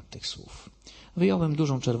na temat tych słów. Wyjąłem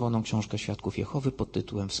dużą czerwoną książkę Świadków Jehowy pod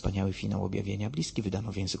tytułem Wspaniały finał objawienia bliski,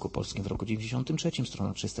 wydano w języku polskim w roku 93,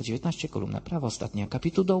 strona 319, kolumna prawa, ostatni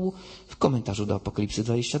akapit u dołu. W komentarzu do Apokalipsy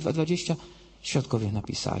 22:20 świadkowie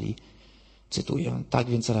napisali, cytuję: tak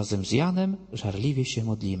więc razem z Janem żarliwie się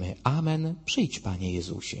modlimy. Amen, przyjdź Panie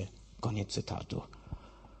Jezusie. Koniec cytatu.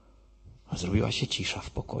 Zrobiła się cisza w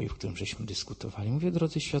pokoju, w którym żeśmy dyskutowali. Mówię: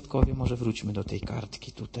 drodzy świadkowie, może wróćmy do tej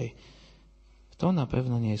kartki tutaj. To na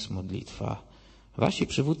pewno nie jest modlitwa. Wasi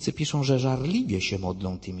przywódcy piszą, że żarliwie się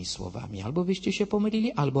modlą tymi słowami. Albo wyście się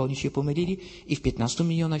pomylili, albo oni się pomylili i w 15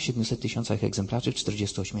 700 000 egzemplarzy w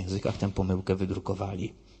 48 językach tę pomyłkę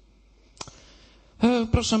wydrukowali.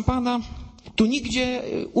 Proszę Pana, tu nigdzie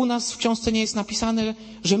u nas w książce nie jest napisane,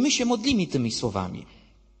 że my się modlimy tymi słowami.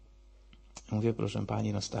 Mówię: proszę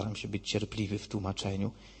Pani, no staram się być cierpliwy w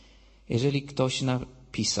tłumaczeniu. Jeżeli ktoś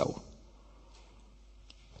napisał: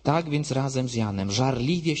 tak więc razem z Janem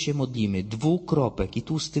żarliwie się modlimy, dwukropek i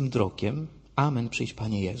tłustym drokiem, Amen, przyjdź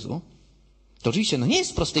Panie Jezu. To oczywiście nie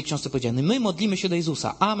jest w prostej książce powiedziane: my modlimy się do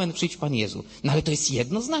Jezusa, Amen, przyjdź Panie Jezu. No ale to jest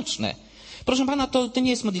jednoznaczne. Proszę Pana, to nie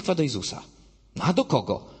jest modlitwa do Jezusa. No a do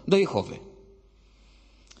kogo? Do Jehowy.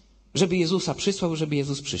 Żeby Jezusa przysłał, żeby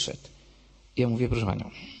Jezus przyszedł. Ja mówię: proszę Panią,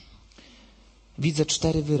 widzę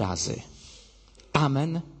 4 wyrazy.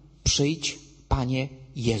 Amen, przyjdź Panie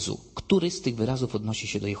Jezu. Który z tych wyrazów odnosi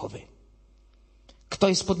się do Jehowy? Kto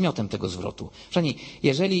jest podmiotem tego zwrotu? Przynajmniej,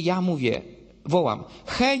 jeżeli ja mówię, wołam: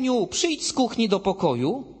 Heniu, przyjdź z kuchni do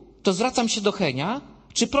pokoju, to zwracam się do Henia,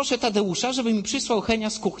 czy proszę Tadeusza, żeby mi przysłał Henia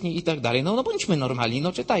z kuchni i tak dalej. No bądźmy normalni,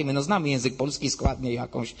 czytajmy, znamy język polski, składnię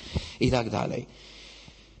jakąś i tak dalej.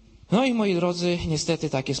 No i moi drodzy, niestety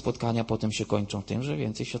takie spotkania potem się kończą tym, że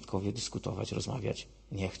więcej świadkowie dyskutować, rozmawiać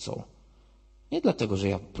nie chcą. Nie dlatego, że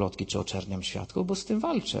ja plotki czy oczerniam świadków, bo z tym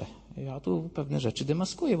walczę. Ja tu pewne rzeczy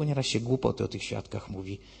demaskuję, bo nieraz się głupoty o tych świadkach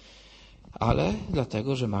mówi. Ale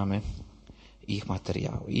dlatego, że mamy ich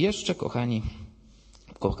materiały. I jeszcze, kochani,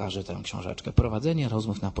 pokażę tę książeczkę. Prowadzenie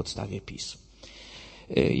rozmów na podstawie pism.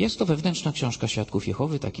 Jest to wewnętrzna książka Świadków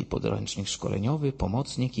Jehowy, taki podręcznik szkoleniowy,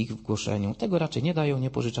 pomocnik ich w głoszeniu. Tego raczej nie dają, nie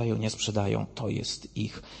pożyczają, nie sprzedają. To jest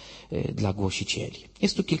ich dla głosicieli.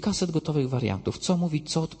 Jest tu kilkaset gotowych wariantów. Co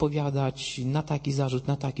mówić, co odpowiadać, na taki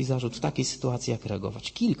zarzut, w takiej sytuacji jak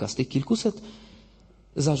reagować. Kilka z tych kilkuset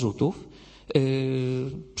zarzutów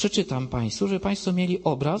przeczytam Państwu, żeby Państwo mieli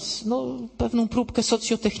obraz, pewną próbkę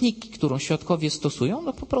socjotechniki, którą świadkowie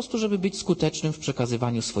stosują, po prostu, żeby być skutecznym w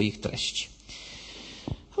przekazywaniu swoich treści.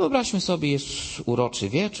 Wyobraźmy sobie, jest uroczy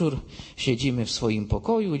wieczór, siedzimy w swoim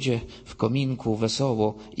pokoju, gdzie w kominku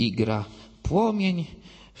wesoło igra płomień,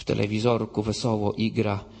 w telewizorku wesoło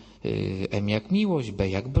igra M jak Miłość, B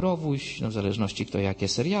jak Browuś, w zależności kto jakie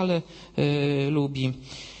seriale lubi.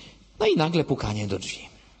 No i nagle pukanie do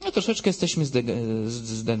drzwi. No, troszeczkę jesteśmy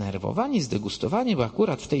zdenerwowani, zdegustowani, bo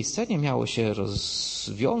akurat w tej scenie miało się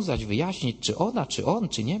rozwiązać, wyjaśnić, czy ona, czy on,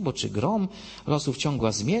 czy niebo, czy grom, losów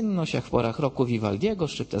ciągła zmienność, jak w porach roku Vivaldiego,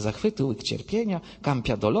 szczypta zachwytu, łyk cierpienia,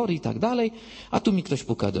 campia dolori i tak dalej, a tu mi ktoś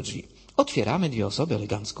puka do drzwi. Otwieramy, dwie osoby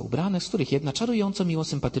elegancko ubrane, z których jedna czarująco, miło,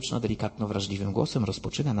 sympatyczno, delikatno, wrażliwym głosem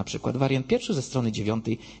rozpoczyna na przykład wariant pierwszy ze strony 9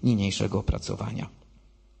 niniejszego opracowania.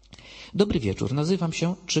 Dobry wieczór, nazywam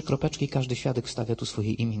się, 3 kropeczki, każdy świadek wstawia tu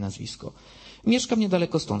swoje imię i nazwisko. Mieszkam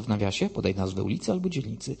niedaleko stąd, w nawiasie, podaj nazwę ulicy albo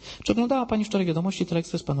dzielnicy. Czy oglądała Pani wczoraj wiadomości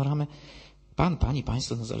Teleekspres Panoramy? Pan, Pani,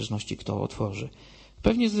 Państwo, na zależności kto otworzy.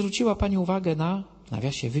 Pewnie zwróciła Pani uwagę na, w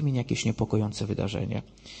nawiasie, wymień jakieś niepokojące wydarzenie.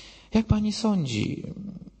 Jak Pani sądzi,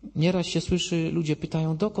 nieraz się słyszy, ludzie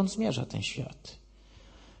pytają, dokąd zmierza ten świat?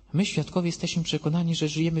 My, świadkowie, jesteśmy przekonani, że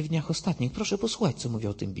żyjemy w dniach ostatnich. Proszę posłuchać, co mówi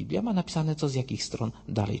o tym Biblia. Ma napisane, co z jakich stron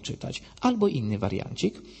dalej czytać. Albo inny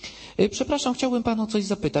wariancik. Przepraszam, chciałbym Pana o coś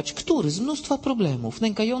zapytać. Który z mnóstwa problemów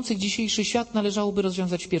nękających dzisiejszy świat należałoby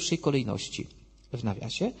rozwiązać w pierwszej kolejności? W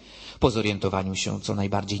nawiasie. Po zorientowaniu się, co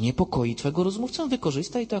najbardziej niepokoi Twego rozmówcę,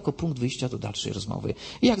 wykorzystaj to jako punkt wyjścia do dalszej rozmowy.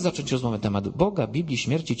 Jak zacząć rozmowę na temat Boga, Biblii,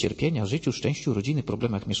 śmierci, cierpienia, życiu, szczęściu, rodziny,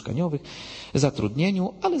 problemach mieszkaniowych,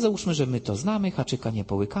 zatrudnieniu, ale załóżmy, że my to znamy, haczyka nie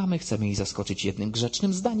połykamy, chcemy ich zaskoczyć jednym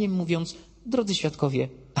grzecznym zdaniem, mówiąc, drodzy świadkowie,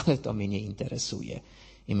 ale to mnie nie interesuje.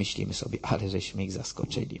 I myślimy sobie, ale żeśmy ich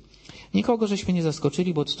zaskoczyli. Nikogo żeśmy nie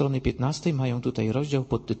zaskoczyli, bo od strony 15 mają tutaj rozdział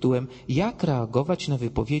pod tytułem Jak reagować na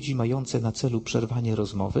wypowiedzi mające na celu przerwanie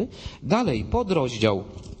rozmowy. Dalej, podrozdział.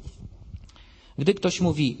 Gdy ktoś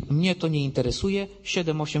mówi, mnie to nie interesuje,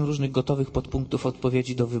 7-8 różnych gotowych podpunktów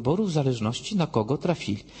odpowiedzi do wyboru, w zależności na kogo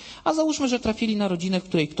trafili. A załóżmy, że trafili na rodzinę, w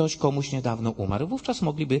której ktoś komuś niedawno umarł. Wówczas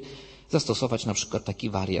mogliby zastosować na przykład taki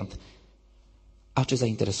wariant. A czy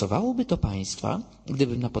zainteresowałoby to Państwa,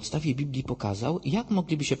 gdybym na podstawie Biblii pokazał, jak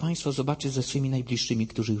mogliby się Państwo zobaczyć ze swymi najbliższymi,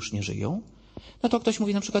 którzy już nie żyją? No to ktoś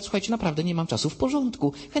mówi na przykład, słuchajcie, naprawdę nie mam czasu, w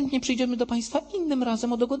porządku, chętnie przyjdziemy do Państwa innym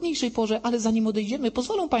razem o dogodniejszej porze, ale zanim odejdziemy,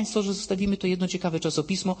 pozwolą Państwo, że zostawimy to jedno ciekawe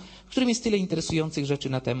czasopismo, w którym jest tyle interesujących rzeczy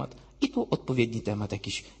na temat. I tu odpowiedni temat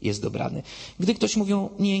jakiś jest dobrany. Gdy ktoś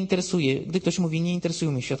mówi, nie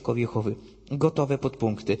interesują mnie świadkowie Jehowy, gotowe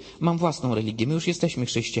podpunkty, mam własną religię, my już jesteśmy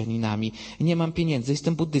chrześcijaninami, nie mam pieniędzy,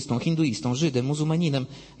 jestem buddystą, hinduistą, Żydem, muzułmaninem.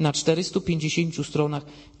 Na 450 stronach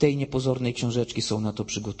tej niepozornej książeczki są na to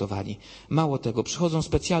przygotowani. Mało tego, przychodzą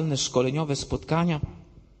specjalne szkoleniowe spotkania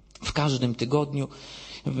w każdym tygodniu.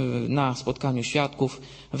 Na spotkaniu świadków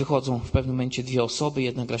wychodzą w pewnym momencie 2 osoby,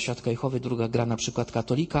 jedna gra świadka Jehowy, druga gra na przykład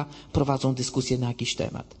katolika, prowadzą dyskusję na jakiś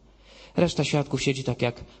temat. Reszta świadków siedzi tak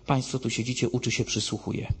jak Państwo tu siedzicie, uczy się,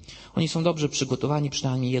 przysłuchuje. Oni są dobrze przygotowani,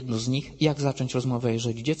 przynajmniej jedno z nich, jak zacząć rozmowę,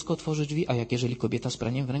 jeżeli dziecko otworzy drzwi, a jak jeżeli kobieta z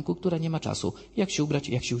praniem w ręku, która nie ma czasu. Jak się ubrać,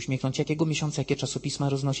 jak się uśmiechnąć, jakiego miesiąca, jakie czasopisma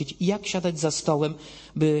roznosić, jak siadać za stołem,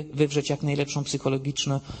 by wywrzeć jak najlepszą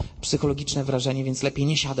psychologiczne wrażenie, więc lepiej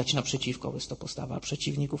nie siadać naprzeciwko. Jest to postawa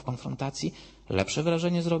przeciwników, konfrontacji. Lepsze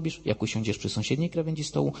wrażenie zrobisz, jak usiądziesz przy sąsiedniej krawędzi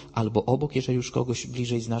stołu, albo obok, jeżeli już kogoś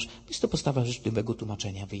bliżej znasz. Jest to postawa życzliwego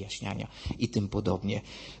tłumaczenia, wyjaśniania i tym podobnie.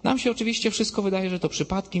 Nam się oczywiście wszystko wydaje, że to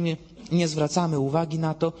przypadki, nie zwracamy uwagi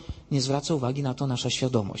na to, nie zwraca uwagi na to nasza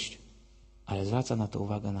świadomość, ale zwraca na to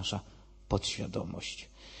uwagę nasza podświadomość.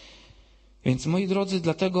 Więc moi drodzy,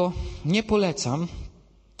 dlatego nie polecam,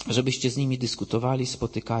 żebyście z nimi dyskutowali,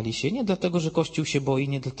 spotykali się, nie dlatego, że Kościół się boi,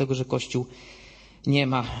 nie dlatego, że Kościół nie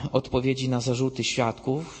ma odpowiedzi na zarzuty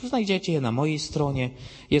świadków. Znajdziecie je na mojej stronie.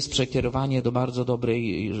 Jest przekierowanie do bardzo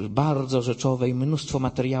dobrej, bardzo rzeczowej, mnóstwo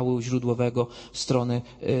materiału źródłowego strony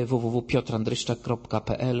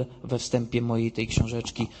www.piotrandryszczak.pl. We wstępie mojej tej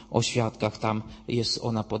książeczki o świadkach tam jest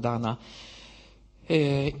ona podana.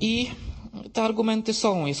 I te argumenty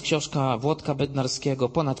są. Jest książka Włodka Bednarskiego,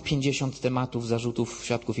 ponad 50 tematów zarzutów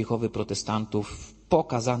świadków Jehowy, protestantów,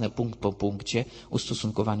 pokazane punkt po punkcie,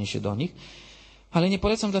 ustosunkowanie się do nich. Ale nie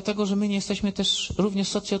polecam dlatego, że my nie jesteśmy też również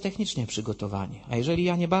socjotechnicznie przygotowani. A jeżeli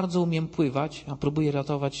ja nie bardzo umiem pływać, a próbuję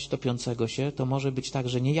ratować topiącego się, to może być tak,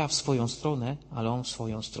 że nie ja w swoją stronę, ale on w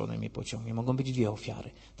swoją stronę mnie pociągnie. Mogą być 2 ofiary.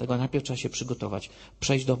 Tego najpierw trzeba się przygotować,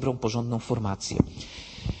 przejść dobrą, porządną formację.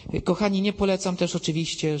 Kochani, nie polecam też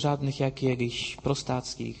oczywiście żadnych jakichś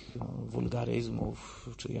prostackich wulgaryzmów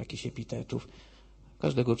czy jakichś epitetów.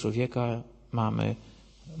 Każdego człowieka mamy,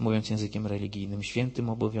 mówiąc językiem religijnym, świętym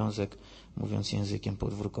obowiązek, mówiąc językiem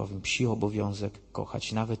podwórkowym, psi obowiązek,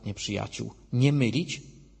 kochać nawet nieprzyjaciół. Nie mylić,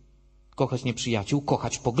 kochać nieprzyjaciół,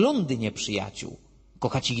 kochać poglądy nieprzyjaciół,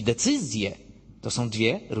 kochać ich decyzje. To są 2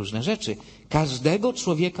 różne rzeczy. Każdego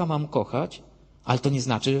człowieka mam kochać, ale to nie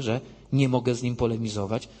znaczy, że nie mogę z nim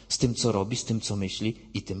polemizować, z tym, co robi, z tym, co myśli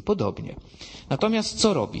i tym podobnie. Natomiast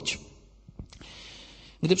co robić?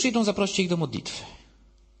 Gdy przyjdą, zaproście ich do modlitwy.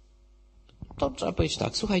 to trzeba powiedzieć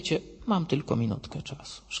tak, słuchajcie, mam tylko minutkę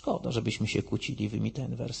czasu. Szkoda, żebyśmy się kłócili, wy mi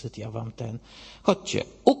ten werset, ja wam ten. Chodźcie,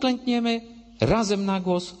 uklękniemy, razem na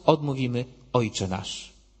głos odmówimy Ojcze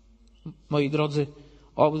nasz. Moi drodzy,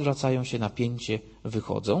 odwracają się napięcie,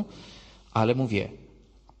 wychodzą, ale mówię,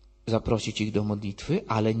 zaprosić ich do modlitwy,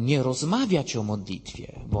 ale nie rozmawiać o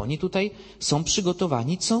modlitwie, bo oni tutaj są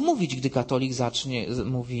przygotowani, co mówić, gdy katolik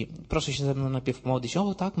mówi, proszę się ze mną najpierw pomodlić,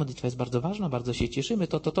 o tak, modlitwa jest bardzo ważna, bardzo się cieszymy,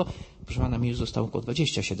 to. Proszę pana, mi już zostało około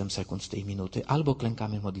 27 sekund z tej minuty, albo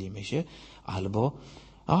klękamy, modlimy się, albo,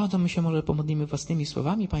 to my się może pomodlimy własnymi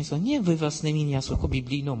słowami, państwo, nie wy własnymi, nie jako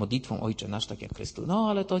biblijną modlitwą, Ojcze nasz, tak jak Chrystus,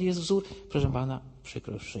 ale to jest wzór, proszę pana,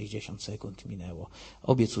 przykro, już 60 sekund minęło,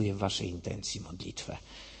 obiecuję w waszej intencji modlitwę.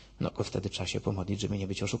 Tylko wtedy trzeba się pomodlić, żeby nie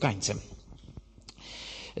być oszukańcem.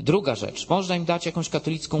 Druga rzecz. Można im dać jakąś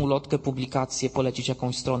katolicką ulotkę, publikację, polecić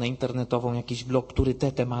jakąś stronę internetową, jakiś blog, który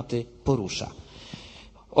te tematy porusza.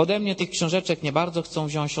 Ode mnie tych książeczek nie bardzo chcą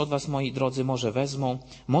wziąć, od was, moi drodzy, może wezmą.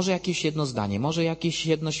 Może jakieś jedno zdanie, może jakieś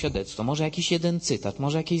jedno świadectwo, może jakiś jeden cytat,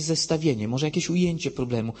 może jakieś zestawienie, może jakieś ujęcie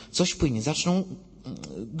problemu. Coś płynie, zaczną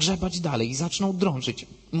grzebać dalej, zaczną drążyć.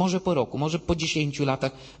 Może po roku, może po 10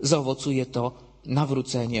 latach zaowocuje to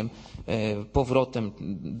nawróceniem, powrotem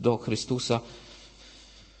do Chrystusa,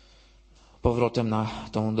 powrotem na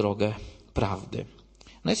tą drogę prawdy.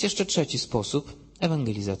 Jest jeszcze trzeci sposób,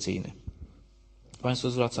 ewangelizacyjny. Państwo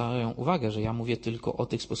zwracają uwagę, że ja mówię tylko o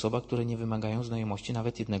tych sposobach, które nie wymagają znajomości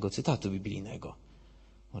nawet jednego cytatu biblijnego.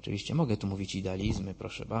 Oczywiście mogę tu mówić idealizmy,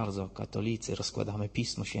 proszę bardzo, katolicy, rozkładamy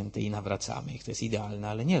Pismo Święte i nawracamy ich. To jest idealne,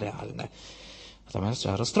 ale nierealne. Natomiast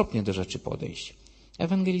trzeba roztropnie do rzeczy podejść.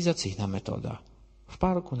 Ewangelizacyjna metoda. W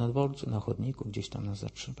parku, na dworcu, na chodniku, gdzieś tam nas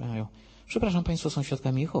zatrzymają. Przepraszam, państwo są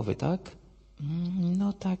świadkami Jehowy, tak?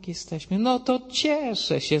 Tak, jesteśmy. To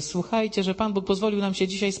cieszę się. Słuchajcie, że Pan Bóg pozwolił nam się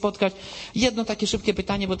dzisiaj spotkać. Jedno takie szybkie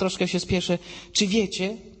pytanie, bo troszkę się spieszę. Czy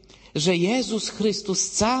wiecie, że Jezus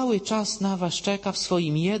Chrystus cały czas na was czeka w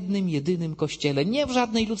swoim jednym, jedynym kościele? Nie w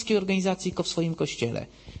żadnej ludzkiej organizacji, tylko w swoim kościele.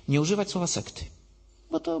 Nie używać słowa sekty,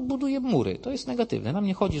 bo to buduje mury. To jest negatywne. Nam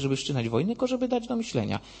nie chodzi, żeby wszczynać wojny, tylko żeby dać do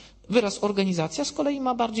myślenia. Wyraz organizacja z kolei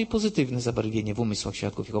ma bardziej pozytywne zabarwienie w umysłach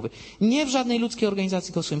świadków Jehowy. Nie w żadnej ludzkiej organizacji,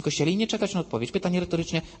 tylko w swoim kościele i nie czekać na odpowiedź. Pytanie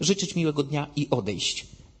retoryczne, życzyć miłego dnia i odejść.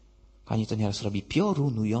 Pani to nieraz robi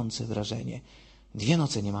piorunujące wrażenie. 2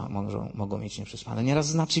 noce mogą mieć nieprzespane. Nieraz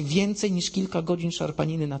znaczy więcej niż kilka godzin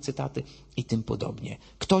szarpaniny na cytaty i tym podobnie.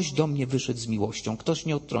 Ktoś do mnie wyszedł z miłością, ktoś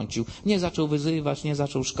nie odtrącił, nie zaczął wyzywać, nie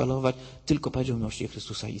zaczął szkalować, tylko powiedział miłości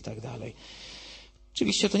Chrystusa i tak dalej.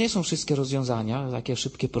 Oczywiście to nie są wszystkie rozwiązania, takie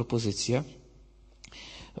szybkie propozycje,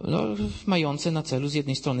 mające na celu z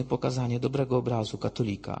jednej strony pokazanie dobrego obrazu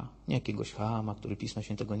katolika, nie jakiegoś chama, który Pisma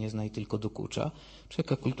Świętego nie zna i tylko dokucza,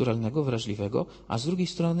 człowieka kulturalnego, wrażliwego, a z drugiej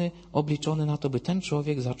strony obliczony na to, by ten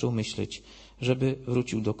człowiek zaczął myśleć, żeby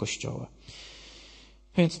wrócił do Kościoła.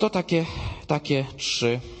 Więc to takie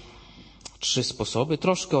trzy sposoby.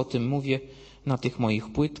 Troszkę o tym mówię na tych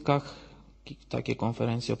moich płytkach, takie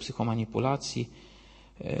konferencje o psychomanipulacji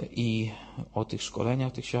i o tych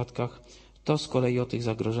szkoleniach, tych świadkach. To z kolei o tych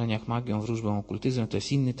zagrożeniach magią, wróżbą, okultyzmem, to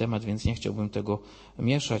jest inny temat, więc nie chciałbym tego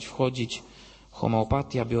mieszać, wchodzić.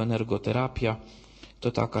 Homeopatia, bioenergoterapia,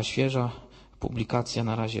 to taka świeża publikacja,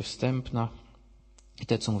 na razie wstępna. I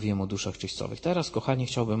te, co mówiłem o duszach czyścowych. Teraz, kochani,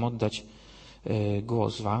 chciałbym oddać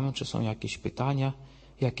głos wam, czy są jakieś pytania,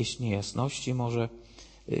 jakieś niejasności może.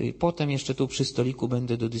 Potem jeszcze tu przy stoliku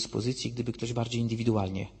będę do dyspozycji, gdyby ktoś bardziej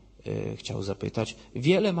indywidualnie chciał zapytać.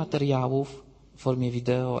 Wiele materiałów w formie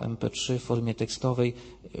wideo, MP3, w formie tekstowej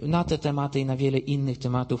na te tematy i na wiele innych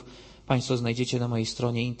tematów Państwo znajdziecie na mojej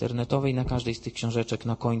stronie internetowej. Na każdej z tych książeczek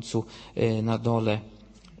na końcu, na dole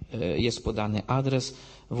jest podany adres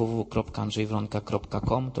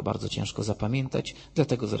www.andrzejwronka.com. To bardzo ciężko zapamiętać,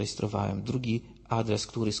 dlatego zarejestrowałem drugi adres,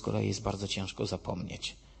 który z kolei jest bardzo ciężko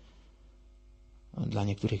zapomnieć. Dla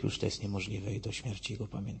niektórych już to jest niemożliwe i do śmierci go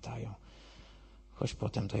pamiętają. Choć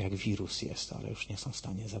potem to jak wirus jest, ale już nie są w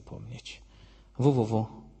stanie zapomnieć.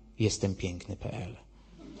 www.jestempiękny.pl.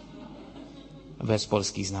 Bez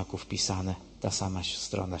polskich znaków pisane. Ta sama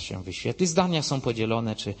strona się wyświetli. Zdania są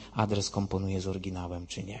podzielone, czy adres komponuje z oryginałem,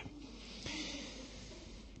 czy nie.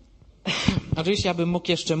 Oczywiście ja bym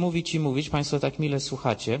mógł jeszcze mówić i mówić. Państwo tak mile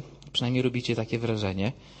słuchacie. Przynajmniej robicie takie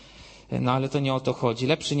wrażenie. Ale to nie o to chodzi.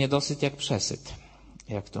 Lepszy niedosyt jak przesyt,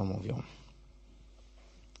 jak to mówią.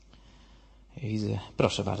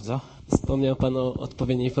 Proszę bardzo. Wspomniał Pan o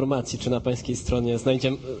odpowiedniej informacji. Czy na Pańskiej stronie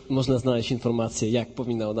można znaleźć informację, jak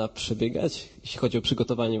powinna ona przebiegać, jeśli chodzi o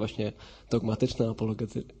przygotowanie właśnie dogmatyczne,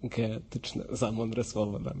 apologetyczne, za mądre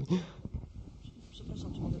słowo dla mnie?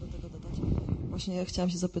 Przepraszam, czy mogę do tego dodać? Właśnie chciałam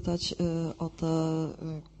się zapytać o te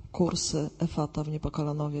kursy EFATA w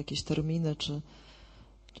Niepokalanowie, jakieś terminy,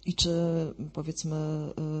 czy powiedzmy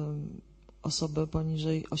osoby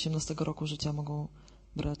poniżej 18 roku życia mogą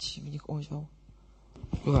brać w nich udział?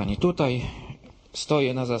 Kochani, tutaj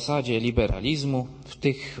stoję na zasadzie liberalizmu. W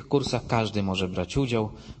tych kursach każdy może brać udział.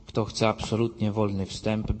 Kto chce, absolutnie wolny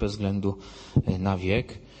wstęp bez względu na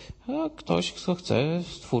wiek. A ktoś, kto chce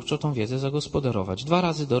twórczo tą wiedzę zagospodarować. 2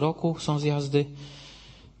 razy do roku są zjazdy,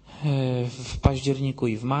 w październiku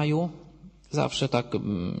i w maju. Zawsze tak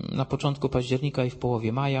na początku października i w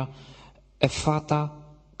połowie maja.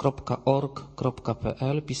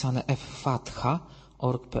 effata.org.pl, pisane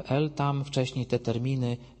ffatha.org.pl. Tam wcześniej te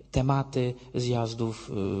terminy, tematy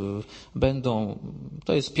zjazdów będą.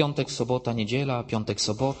 To jest piątek, sobota, niedziela, piątek,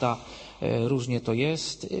 sobota. Różnie to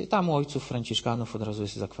jest. Tam u ojców franciszkanów od razu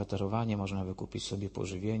jest zakwaterowanie, można wykupić sobie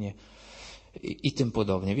pożywienie i tym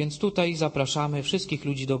podobnie. Więc tutaj zapraszamy wszystkich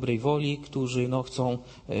ludzi dobrej woli, którzy chcą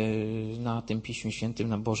na tym Piśmie Świętym,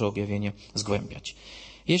 na Boże objawienie zgłębiać.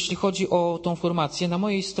 Jeśli chodzi o tą formację, na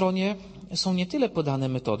mojej stronie są nie tyle podane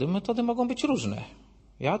metody. Metody mogą być różne.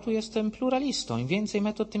 Ja tu jestem pluralistą. Im więcej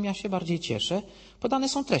metod, tym ja się bardziej cieszę. Podane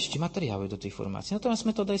są treści, materiały do tej formacji. Natomiast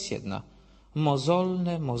metoda jest jedna.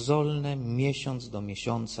 Mozolne, miesiąc do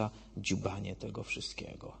miesiąca dziubanie tego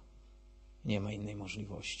wszystkiego. Nie ma innej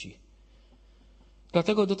możliwości.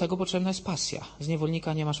 Dlatego do tego potrzebna jest pasja. Z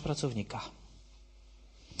niewolnika nie masz pracownika.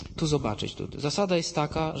 Tu zobaczyć. Zasada jest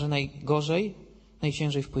taka, że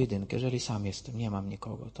najciężej w pojedynkę. Jeżeli sam jestem, nie mam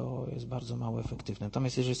nikogo, to jest bardzo mało efektywne.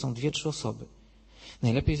 Natomiast jeżeli są 2-3 osoby,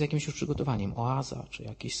 najlepiej z jakimś już przygotowaniem, oaza, czy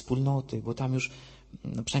jakieś wspólnoty, bo tam już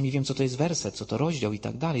przynajmniej wiem, co to jest werset, co to rozdział i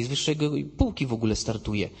tak dalej. Z wyższego półki w ogóle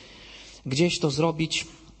startuje. Gdzieś to zrobić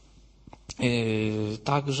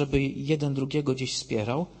tak, żeby jeden drugiego gdzieś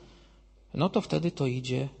wspierał, to wtedy to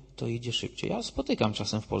idzie szybciej. Ja spotykam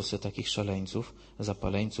czasem w Polsce takich szaleńców,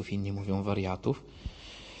 zapaleńców, inni mówią wariatów.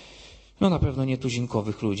 Na pewno nie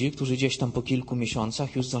tuzinkowych ludzi, którzy gdzieś tam po kilku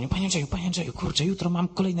miesiącach już dzwonią. Panie Andrzeju, kurczę, jutro mam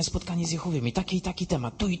kolejne spotkanie z Jehowymi, taki i taki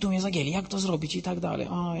temat, tu i tu mnie zagięli, jak to zrobić i tak dalej.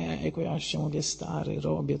 Ojejku, ja się mówię, stary,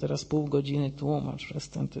 robię teraz pół godziny, tłumacz przez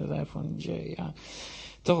ten telefon, gdzie ja...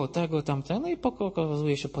 To, tego, tamtego, i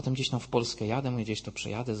okazuje się, potem gdzieś tam w Polskę jadę, gdzieś to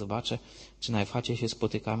przejadę, zobaczę, czy na EFAcie się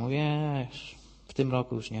spotykam, mówię, w tym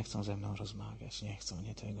roku już nie chcą ze mną rozmawiać, nie chcą,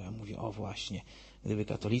 nie tego. Ja mówię, właśnie, gdyby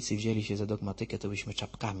katolicy wzięli się za dogmatykę, to byśmy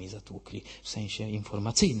czapkami zatłukli, w sensie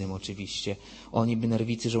informacyjnym oczywiście. Oni by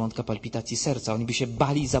nerwicy żołądka, palpitacji serca, oni by się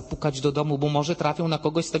bali zapukać do domu, bo może trafią na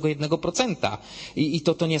kogoś z tego 1%. I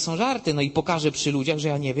to nie są żarty, i pokażę przy ludziach, że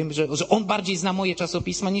ja nie wiem, że on bardziej zna moje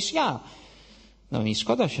czasopisma niż ja. Mi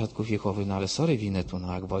szkoda świadków Jehowy, ale sorry, winę tu,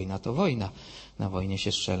 jak wojna to wojna. Na wojnie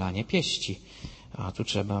się strzela, a nie pieści. A tu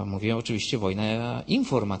trzeba, mówię oczywiście wojna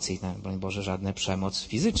informacyjna, broń Boże, żadna przemoc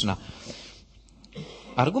fizyczna.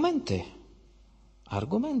 Argumenty.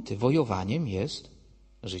 Wojowaniem jest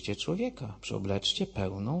życie człowieka. Przyobleczcie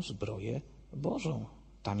pełną zbroję Bożą.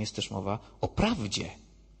 Tam jest też mowa o prawdzie.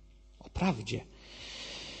 O prawdzie.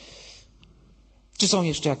 Czy są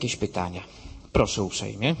jeszcze jakieś pytania? Proszę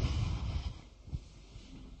uprzejmie.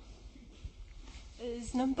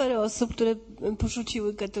 Znam parę osób, które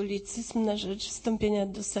porzuciły katolicyzm na rzecz wstąpienia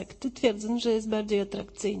do sekty, twierdząc, że jest bardziej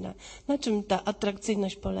atrakcyjna. Na czym ta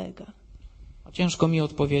atrakcyjność polega? Ciężko mi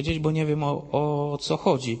odpowiedzieć, bo nie wiem o co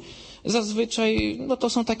chodzi. Zazwyczaj to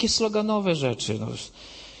są takie sloganowe rzeczy.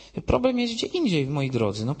 Problem jest gdzie indziej, moi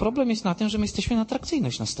drodzy. Problem jest na tym, że my jesteśmy na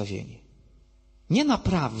atrakcyjność nastawieni. Nie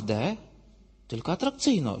naprawdę, tylko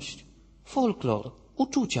atrakcyjność. Folklor,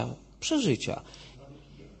 uczucia, przeżycia.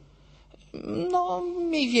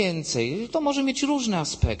 Mniej więcej. To może mieć różne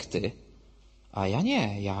aspekty. A ja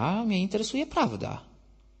nie. Mnie interesuje prawda.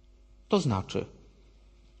 To znaczy,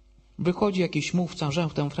 wychodzi jakiś mówca,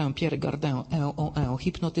 Pierre Gardin,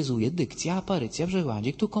 hipnotyzuje, dykcja, aparycja,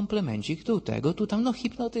 przewadzik, tu komplemencik, tu tego, tu tam,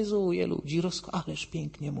 hipnotyzuje ludzi, ależ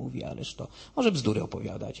pięknie mówi, ależ to. Może bzdury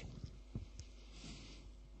opowiadać.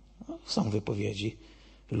 Są wypowiedzi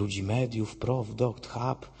ludzi mediów, prof, dokt,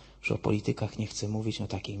 hub, że o politykach nie chcę mówić,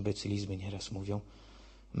 takie imbecylizmy nieraz mówią.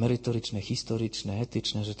 Merytoryczne, historyczne,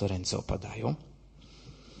 etyczne, że to ręce opadają.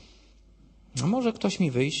 Może ktoś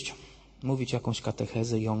mi wyjść, mówić jakąś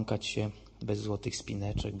katechezę, jąkać się bez złotych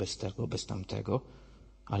spineczek, bez tego, bez tamtego,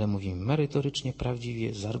 ale mówimy merytorycznie,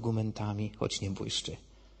 prawdziwie, z argumentami, choć nie błyszczy.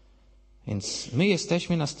 Więc my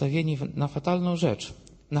jesteśmy nastawieni na fatalną rzecz,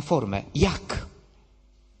 na formę. Jak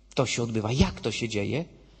to się odbywa, jak to się dzieje,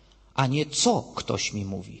 a nie co ktoś mi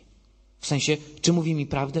mówi. W sensie, czy mówi mi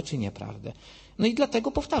prawdę, czy nieprawdę. I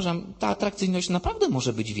dlatego powtarzam, ta atrakcyjność naprawdę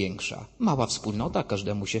może być większa. Mała wspólnota,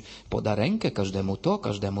 każdemu się poda rękę, każdemu to,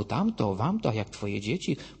 każdemu tamto, wam to, a jak twoje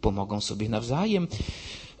dzieci pomogą sobie nawzajem.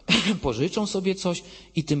 pożyczą sobie coś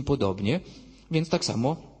i tym podobnie. Więc tak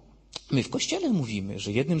samo my w Kościele mówimy,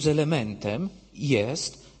 że jednym z elementem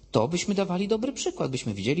jest to, byśmy dawali dobry przykład,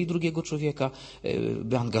 byśmy widzieli drugiego człowieka,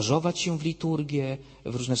 by angażować się w liturgię,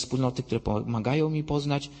 w różne wspólnoty, które pomagają mi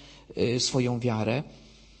poznać swoją wiarę.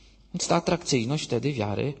 Więc ta atrakcyjność wtedy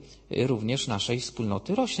wiary również naszej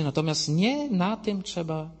wspólnoty rośnie. Natomiast nie na tym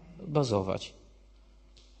trzeba bazować.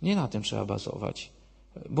 Nie na tym trzeba bazować,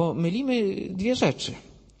 bo mylimy dwie rzeczy.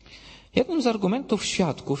 Jednym z argumentów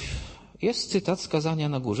świadków jest cytat z Kazania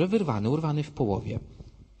na Górze, urwany w połowie.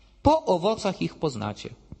 Po owocach ich poznacie.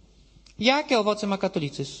 Jakie owoce ma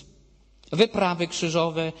katolicyzm? Wyprawy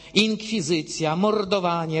krzyżowe, inkwizycja,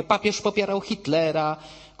 mordowanie, papież popierał Hitlera.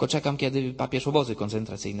 Tylko czekam, kiedy papież obozy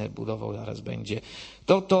koncentracyjne budował, zaraz będzie.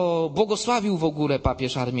 To błogosławił w ogóle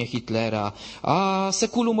papież armię Hitlera, a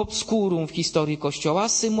seculum obscurum w historii Kościoła,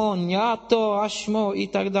 Symonia, to, aśmo i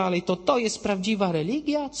tak dalej. To jest prawdziwa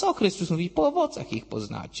religia? Co Chrystus mówi? Po owocach ich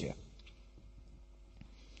poznacie.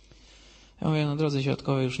 Ja mówię, no drodzy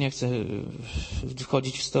świadkowie, już nie chcę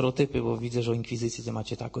wchodzić w stereotypy, bo widzę, że o inkwizycji to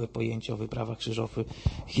macie takie pojęcie, o wyprawach krzyżowych,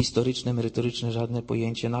 historyczne, merytoryczne, żadne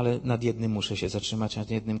pojęcie, no ale nad jednym muszę się zatrzymać,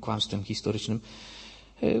 nad jednym kłamstwem historycznym,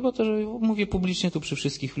 bo to, że mówię publicznie tu przy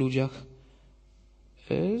wszystkich ludziach,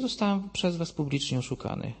 zostałem przez was publicznie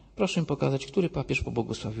oszukany. Proszę mi pokazać, który papież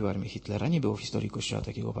pobłogosławił armię Hitlera. Nie było w historii Kościoła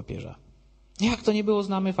takiego papieża. Jak to nie było?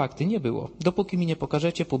 Znamy fakty. Nie było. Dopóki mi nie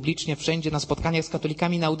pokażecie publicznie, wszędzie, na spotkaniach z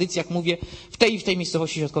katolikami, na audycjach mówię, w tej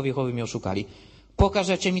miejscowości Świadkowie Jehowy mnie oszukali.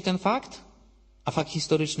 Pokażecie mi ten fakt? A fakt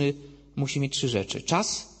historyczny musi mieć 3 rzeczy.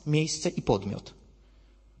 Czas, miejsce i podmiot.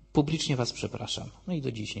 Publicznie was przepraszam. No i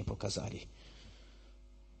do dziś nie pokazali.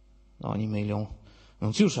 No oni mylą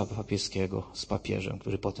nuncjusza papieskiego z papieżem,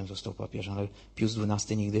 który potem został papieżem, ale Pius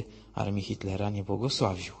XII nigdy armii Hitlera nie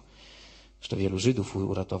błogosławił. Zresztą wielu Żydów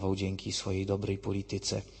uratował dzięki swojej dobrej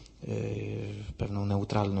polityce. Pewną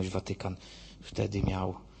neutralność Watykan wtedy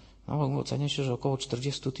miał. No, ocenia się, że około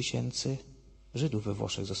 40 000 Żydów we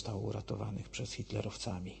Włoszech zostało uratowanych przez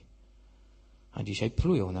hitlerowcami. A dzisiaj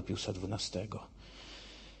plują na Piusa XII.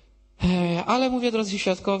 Ale mówię, drodzy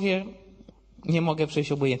świadkowie, nie mogę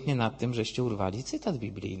przejść obojętnie nad tym, żeście urwali cytat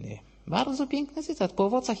biblijny. Bardzo piękny cytat. Po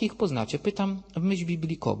owocach ich poznacie. Pytam w myśl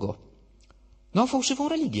Biblii kogo? No, fałszywą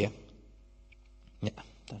religię. Nie,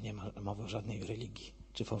 to nie ma mowy o żadnej religii,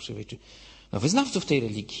 czy fałszywej, czy... No, wyznawców tej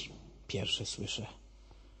religii pierwsze słyszę.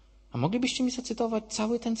 A moglibyście mi zacytować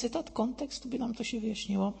cały ten cytat, kontekst, by nam to się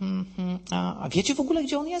wyjaśniło? A wiecie w ogóle,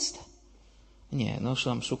 gdzie on jest? Nie, no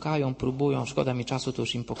tam szukają, próbują, szkoda mi czasu, to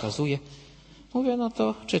już im pokazuję. Mówię, no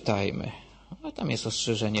to czytajmy. A tam jest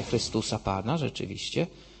ostrzeżenie Chrystusa Pana, rzeczywiście.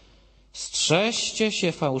 Strzeżcie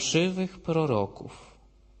się fałszywych proroków,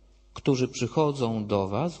 którzy przychodzą do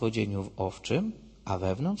was w odzieniu owczym, a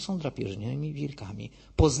wewnątrz są drapieżnymi wilkami.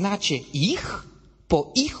 Poznacie ich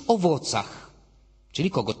po ich owocach.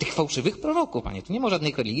 Czyli kogo? Tych fałszywych proroków, panie. Tu nie ma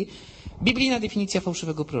żadnej religii. Biblijna definicja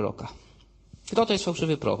fałszywego proroka. Kto to jest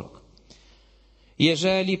fałszywy prorok?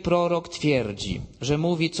 Jeżeli prorok twierdzi, że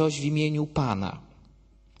mówi coś w imieniu Pana,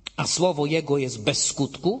 a słowo jego jest bez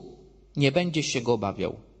skutku, nie będziesz się go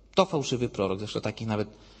obawiał. To fałszywy prorok. Zresztą takich nawet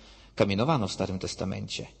kamienowano w Starym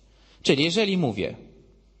Testamencie. Czyli jeżeli mówię,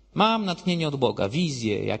 mam natchnienie od Boga,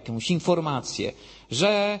 wizję, jakąś informację,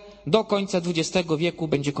 że do końca XX wieku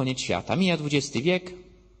będzie koniec świata. Mija XX wiek,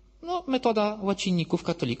 no metoda łacinników,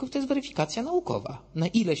 katolików to jest weryfikacja naukowa. Na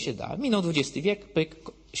ile się da. Minął XX wiek,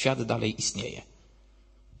 pyk, świat dalej istnieje.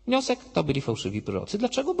 Wniosek, to byli fałszywi prorocy.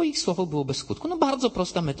 Dlaczego? Bo ich słowo było bez skutku. No bardzo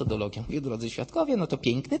prosta metodologia. Mówię, drodzy świadkowie, no to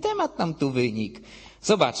piękny temat nam tu wynikł.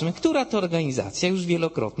 Zobaczmy, która to organizacja już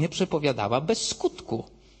wielokrotnie przepowiadała bez skutku.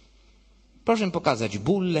 Proszę mi pokazać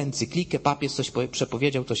bullę, encyklikę, papież coś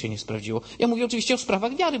przepowiedział, to się nie sprawdziło. Ja mówię oczywiście o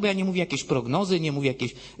sprawach wiary, bo ja nie mówię jakieś prognozy, nie mówię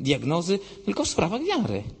jakieś diagnozy, tylko w sprawach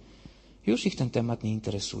wiary. Już ich ten temat nie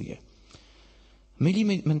interesuje.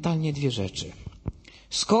 Mylimy mentalnie dwie rzeczy.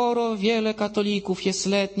 Skoro wiele katolików jest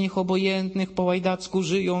letnich, obojętnych, po łajdacku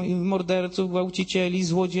żyją i morderców, gwałcicieli,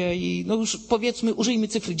 złodziei, no już powiedzmy, użyjmy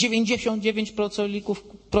cyfry,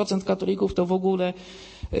 99% katolików to w ogóle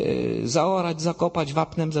zaorać, zakopać,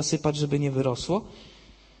 wapnem zasypać, żeby nie wyrosło.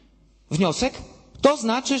 Wniosek? To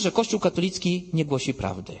znaczy, że Kościół katolicki nie głosi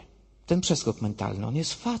prawdy. Ten przeskok mentalny, on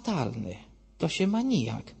jest fatalny. To się ma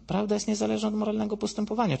nijak. Prawda jest niezależna od moralnego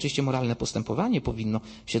postępowania. Oczywiście moralne postępowanie powinno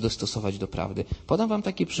się dostosować do prawdy. Podam wam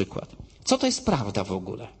taki przykład. Co to jest prawda w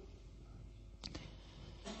ogóle?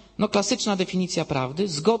 No klasyczna definicja prawdy,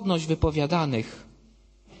 zgodność wypowiadanych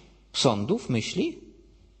sądów, myśli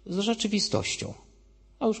z rzeczywistością.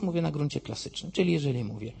 A już mówię na gruncie klasycznym. Czyli jeżeli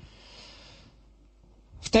mówię,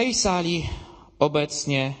 w tej sali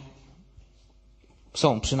obecnie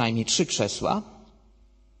są przynajmniej 3 krzesła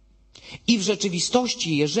i w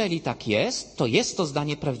rzeczywistości, jeżeli tak jest to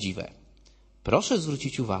zdanie prawdziwe. Proszę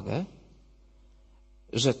zwrócić uwagę,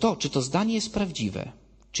 że to, czy to zdanie jest prawdziwe,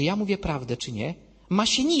 czy ja mówię prawdę, czy nie, ma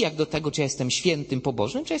się nijak do tego, czy ja jestem świętym,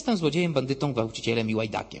 pobożnym, czy jestem złodziejem, bandytą, gwałcicielem i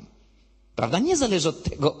łajdakiem. Prawda? Nie zależy od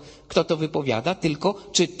tego, kto to wypowiada, tylko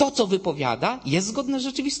czy to, co wypowiada, jest zgodne z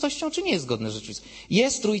rzeczywistością, czy nie jest zgodne z rzeczywistością.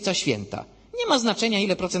 Jest Trójca Święta. Nie ma znaczenia,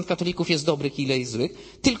 ile procent katolików jest dobrych, ile jest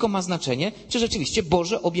złych, tylko ma znaczenie, czy rzeczywiście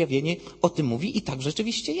Boże objawienie o tym mówi i tak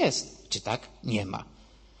rzeczywiście jest. Czy tak? Nie ma.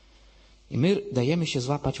 I my dajemy się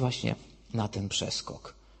złapać właśnie na ten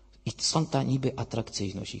przeskok. I stąd ta niby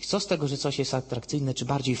atrakcyjność ich. Co z tego, że coś jest atrakcyjne, czy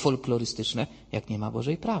bardziej folklorystyczne, jak nie ma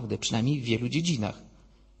Bożej prawdy? Przynajmniej w wielu dziedzinach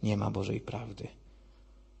nie ma Bożej prawdy.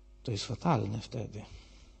 To jest fatalne wtedy.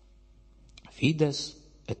 Fides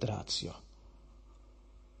et ratio.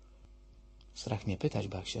 Strach mnie pytać,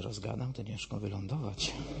 bo jak się rozgadam, to ciężko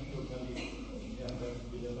wylądować.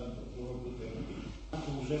 Na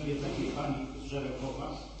pogrzebie takiej pani z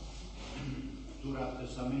Żerechowa, która w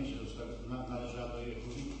testamencie należała do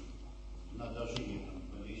Jehowitów na Darzynie,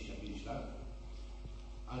 tam 25 lat,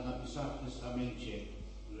 ale napisała w testamencie,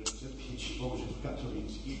 że chce mieć pogrzeb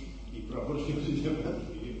katolicki i proboszcz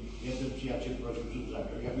jeden przyjaciel prosił, żeby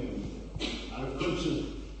zagrał. Ja nie wiem, ale w końcu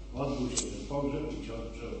odbył się ten pogrzeb i ksiądz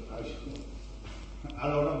przeprosił.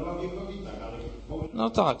 Ale ona była Jehowita, ale pogrzeb... No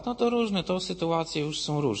tak, no to różne, to sytuacje już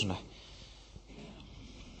są różne.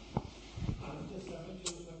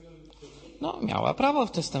 No, miała prawo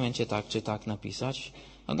w testamencie tak czy tak napisać.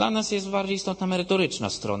 No, dla nas jest bardziej istotna merytoryczna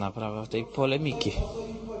strona, prawda, tej polemiki.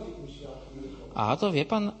 A to wie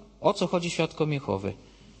pan, o co chodzi świadkom Jehowy?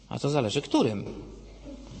 A to zależy którym.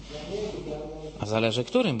 A zależy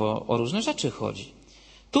którym, bo o różne rzeczy chodzi.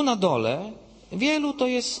 Tu na dole wielu to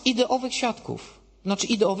jest ideowych świadków. Znaczy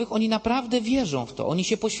ideowych, oni naprawdę wierzą w to. Oni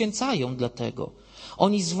się poświęcają dla tego.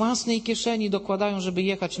 Oni z własnej kieszeni dokładają, żeby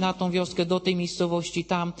jechać na tą wioskę, do tej miejscowości,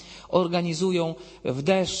 tam organizują w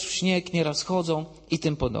deszcz, w śnieg, nieraz chodzą i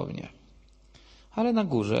tym podobnie. Ale na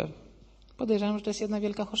górze podejrzewam, że to jest jedna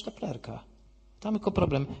wielka hosztaplerka. Tam tylko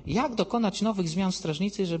problem, jak dokonać nowych zmian w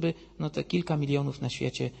strażnicy, żeby te kilka milionów na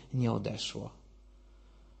świecie nie odeszło.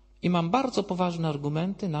 I mam bardzo poważne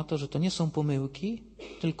argumenty na to, że to nie są pomyłki,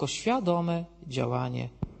 tylko świadome działanie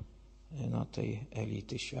tej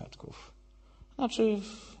elity świadków. Znaczy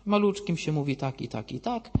w maluczkim się mówi tak i tak i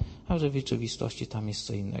tak, a że w rzeczywistości tam jest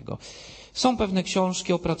co innego. Są pewne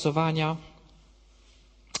książki, opracowania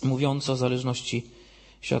mówiące o zależności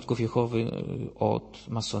świadków Jehowy od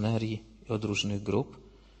masonerii i od różnych grup.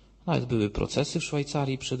 Nawet były procesy w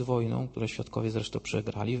Szwajcarii przed wojną, które świadkowie zresztą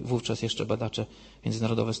przegrali. Wówczas jeszcze badacze,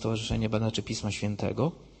 Międzynarodowe Stowarzyszenie Badaczy Pisma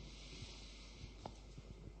Świętego.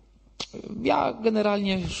 Ja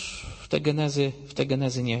generalnie już w te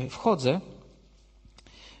genezy nie wchodzę.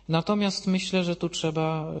 Natomiast myślę, że tu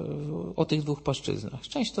trzeba o tych dwóch płaszczyznach.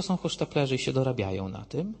 Część to są hosztaplerzy i się dorabiają na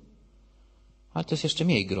tym, ale to jest jeszcze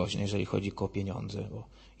mniej groźne, jeżeli chodzi o pieniądze, bo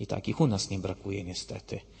i takich u nas nie brakuje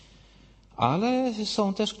niestety. Ale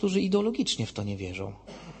są też, którzy ideologicznie w to nie wierzą.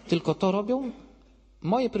 Tylko to robią.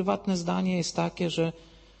 Moje prywatne zdanie jest takie, że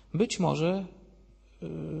być może,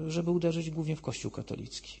 żeby uderzyć głównie w Kościół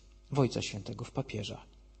katolicki, w Ojca Świętego, w papieża.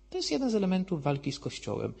 To jest jeden z elementów walki z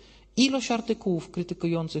Kościołem. Ilość artykułów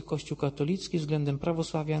krytykujących Kościół katolicki względem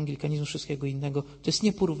prawosławia, anglikanizmu, wszystkiego innego, to jest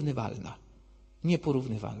nieporównywalna.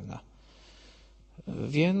 Nieporównywalna.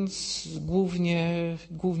 Więc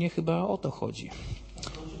głównie chyba o to chodzi.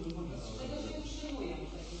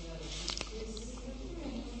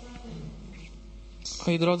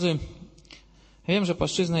 Moi drodzy, wiem, że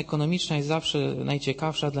płaszczyzna ekonomiczna jest zawsze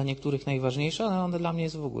najciekawsza, dla niektórych najważniejsza, ale ona dla mnie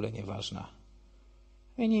jest w ogóle nieważna.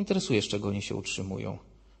 Mnie nie interesuje, z czego oni się utrzymują.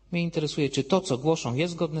 Mnie interesuje, czy to, co głoszą,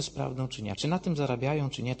 jest zgodne z prawdą, czy nie. Czy na tym zarabiają,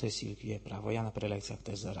 czy nie, to jest ich prawo. Ja na prelekcjach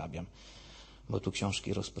też zarabiam, bo tu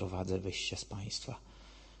książki rozprowadzę, wyjście z państwa.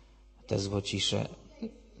 Te złocisze.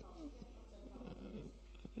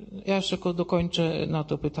 Ja jeszcze dokończę na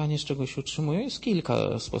to pytanie, z czego się utrzymują. Jest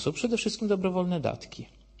kilka sposobów. Przede wszystkim dobrowolne datki.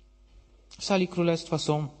 W sali królestwa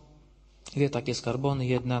są dwie takie skarbony.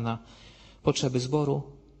 Jedna na potrzeby zboru,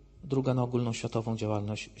 druga na ogólną światową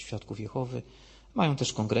działalność świadków Jehowy. Mają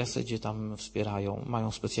też kongresy, gdzie tam wspierają.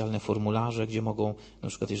 Mają specjalne formularze, gdzie mogą, na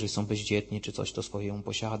przykład jeżeli są bezdzietni czy coś, to swoją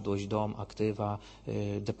posiadłość, dom, aktywa,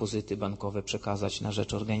 depozyty bankowe przekazać na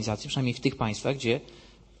rzecz organizacji. Przynajmniej w tych państwach, gdzie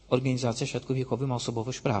Organizacja Świadków Jehowy ma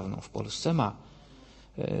osobowość prawną. W Polsce ma.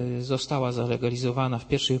 Została zalegalizowana w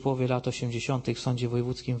pierwszej połowie lat 80. w Sądzie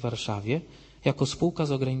Wojewódzkim w Warszawie jako spółka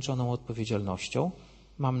z ograniczoną odpowiedzialnością.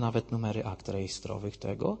 Mam nawet numery akt rejestrowych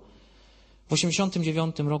tego. W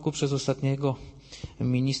 1989 roku przez ostatniego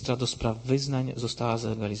ministra do spraw wyznań została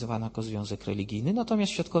zalegalizowana jako związek religijny.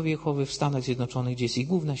 Natomiast Świadkowie Jehowy w Stanach Zjednoczonych, gdzie jest ich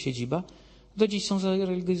główna siedziba, do dziś są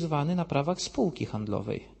zalegalizowane na prawach spółki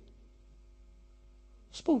handlowej.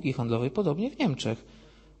 Spółki handlowej, podobnie w Niemczech.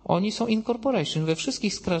 Oni są incorporation. We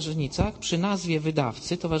wszystkich strażnicach przy nazwie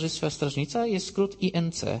wydawcy Towarzystwa Strażnica jest skrót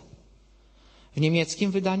INC. W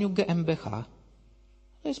niemieckim wydaniu GmbH.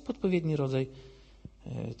 To jest odpowiedni rodzaj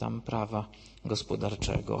tam prawa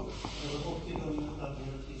gospodarczego.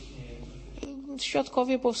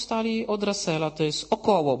 Świadkowie powstali od Russella, to jest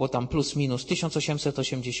około, bo tam plus minus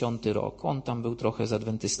 1880 rok. On tam był trochę z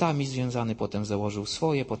adwentystami związany, potem założył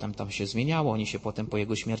swoje, potem tam się zmieniało, oni się potem po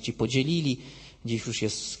jego śmierci podzielili. Dziś już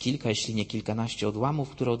jest kilka, jeśli nie kilkanaście odłamów,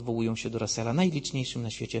 które odwołują się do Russella. Najliczniejszym na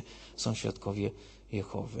świecie są Świadkowie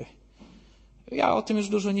Jehowy. Ja o tym już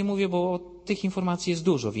dużo nie mówię, bo tych informacji jest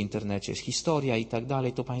dużo w internecie, jest historia i tak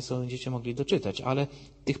dalej, to Państwo będziecie mogli doczytać, ale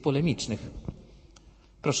tych polemicznych.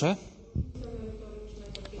 Proszę?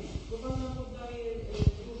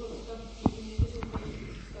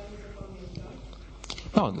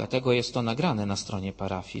 No, dlatego jest to nagrane na stronie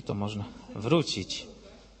parafii, to można wrócić.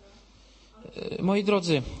 Moi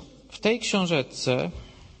drodzy, w tej książeczce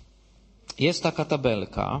jest taka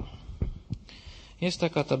tabelka,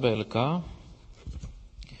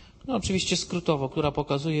 no oczywiście skrótowo, która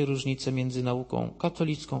pokazuje różnicę między nauką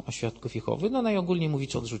katolicką a Świadków Jehowy. No najogólniej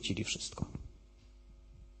mówić, odrzucili wszystko.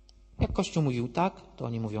 Jak Kościół mówił tak, to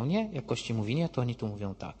oni mówią nie. Jak Kościół mówi nie, to oni tu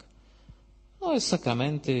mówią tak. No jest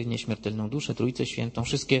sakramenty, nieśmiertelną duszę, Trójcę Świętą,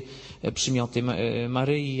 wszystkie przymioty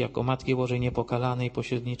Maryi jako Matki Bożej Niepokalanej,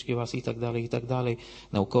 pośredniczki łaski i tak dalej.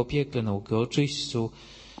 Naukę o piekle, naukę o czyśćcu.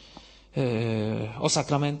 O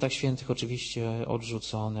sakramentach świętych oczywiście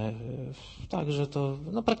odrzucone. Także to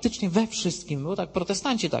no praktycznie we wszystkim, bo tak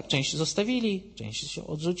protestanci tak, część zostawili, część się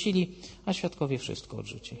odrzucili, a świadkowie wszystko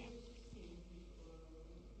odrzucili.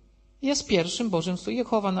 Jest pierwszym Bożym stworzeniem.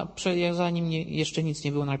 Jehowa, zanim jeszcze nic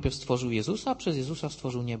nie było, najpierw stworzył Jezusa, a przez Jezusa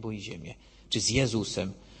stworzył niebo i ziemię. Czy z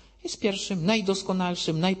Jezusem. Jest pierwszym,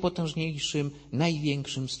 najdoskonalszym, najpotężniejszym,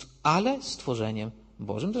 największym, ale stworzeniem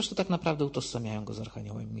Bożym. Zresztą tak naprawdę utożsamiają go z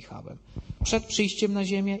Archaniołem Michałem. Przed przyjściem na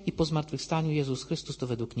ziemię i po zmartwychwstaniu Jezus Chrystus to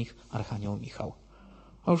według nich Archanioł Michał.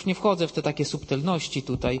 A już nie wchodzę w te takie subtelności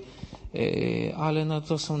tutaj, ale no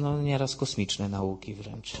to są no nieraz kosmiczne nauki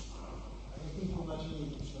wręcz.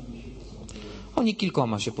 Oni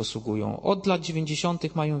kilkoma się posługują. Od lat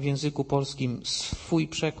 90. mają w języku polskim swój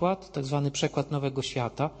przekład, tak zwany przekład Nowego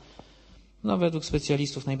Świata. No według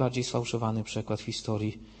specjalistów najbardziej sfałszowany przekład w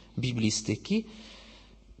historii biblistyki.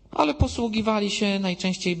 Ale posługiwali się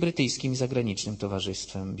najczęściej brytyjskim i zagranicznym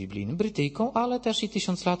towarzystwem biblijnym. Brytyjką, ale też i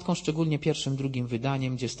tysiąclatką, szczególnie pierwszym, drugim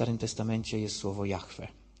wydaniem, gdzie w Starym Testamencie jest słowo Jahwe.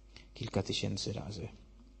 Kilka tysięcy razy.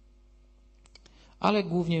 Ale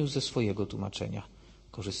głównie już ze swojego tłumaczenia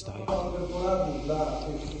korzystają. Poradnik dla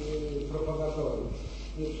tych propagatorów.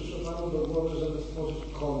 Nie przyszło Panu do głowy, żeby stworzyć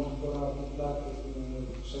kąt poradnik dla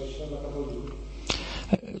chrześcijan, dla katolików?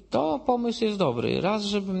 To pomysł jest dobry. Raz,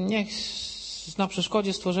 żeby niech na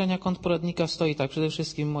przeszkodzie stworzenia kont poradnika stoi tak przede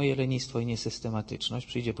wszystkim moje lenistwo i niesystematyczność.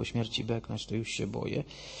 Przyjdzie po śmierci beknąć, to już się boję.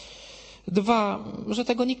 Dwa, że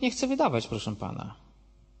tego nikt nie chce wydawać, proszę pana.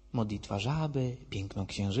 Modlitwa żaby, piękno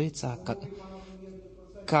księżyca,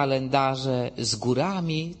 kalendarze z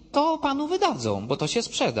górami, to panu wydadzą, bo to się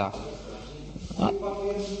sprzeda. A...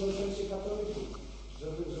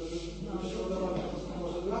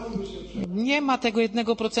 Nie ma tego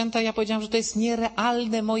 1%, ja powiedziałem, że to jest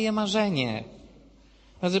nierealne moje marzenie.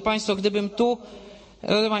 Drodzy Państwo, gdybym tu,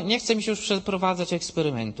 nie chcę mi się już przeprowadzać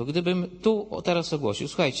eksperymentu, gdybym tu teraz ogłosił,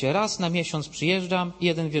 słuchajcie, raz na miesiąc przyjeżdżam,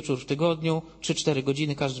 1 wieczór w tygodniu, 3-4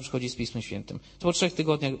 godziny, każdy przychodzi z Pismem Świętym. To po 3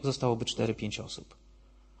 tygodniach zostałoby 4-5 osób.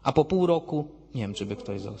 A po pół roku, nie wiem, czy by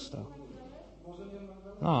ktoś został.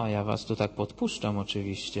 No, ja was tu tak podpuszczam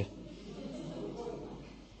oczywiście.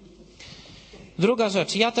 Druga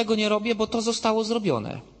rzecz, ja tego nie robię, bo to zostało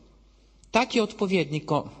zrobione. Taki odpowiednik,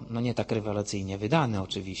 no nie tak rewelacyjnie wydany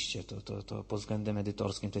oczywiście, to pod względem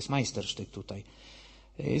edytorskim to jest majstersztyk tutaj,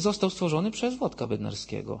 został stworzony przez Włodka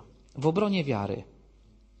Bednarskiego w obronie wiary.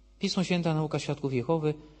 Pismo Święte, nauka Świadków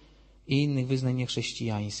Jehowy i innych wyznań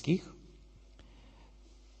niechrześcijańskich.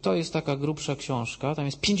 To jest taka grubsza książka, tam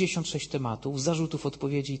jest 56 tematów, zarzutów,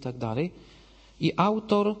 odpowiedzi i tak dalej. I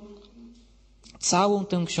autor całą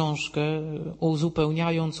tę książkę,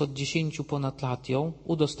 uzupełniając od 10 ponad lat ją,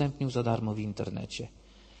 udostępnił za darmo w internecie.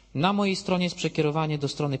 Na mojej stronie jest przekierowanie do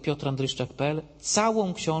strony piotrandryszczak.pl.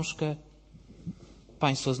 Całą książkę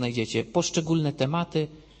Państwo znajdziecie. Poszczególne tematy.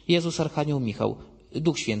 Jezus, Archanioł Michał.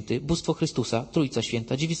 Duch Święty, Bóstwo Chrystusa, Trójca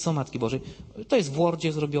Święta, Dziewictwo Matki Bożej. To jest w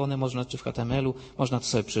Wordzie zrobione, można czy w HTML-u, można to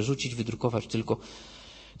sobie przerzucić, wydrukować tylko.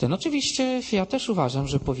 Oczywiście ja też uważam,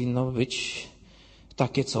 że powinno być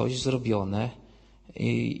takie coś zrobione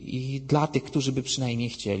i dla tych, którzy by przynajmniej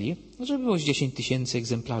chcieli, żeby było 10 000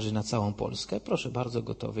 egzemplarzy na całą Polskę. Proszę bardzo,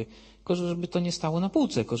 gotowy. Tylko żeby to nie stało na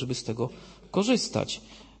półce, tylko żeby z tego korzystać.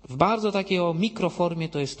 W bardzo takiej mikroformie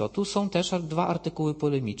to jest to. Tu są też 2 artykuły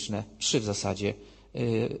polemiczne, 3 w zasadzie.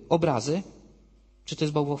 Obrazy, czy to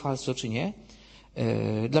jest bałwochwalstwo, czy nie.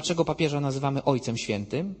 Dlaczego papieża nazywamy Ojcem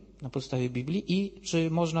Świętym na podstawie Biblii i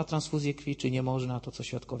czy można transfuzję krwi, czy nie można, to co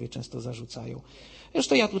świadkowie często zarzucają.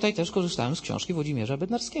 Zresztą ja tutaj też korzystałem z książki Włodzimierza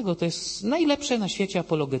Bednarskiego. To jest najlepsze na świecie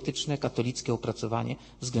apologetyczne, katolickie opracowanie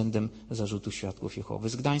względem zarzutu świadków Jehowy.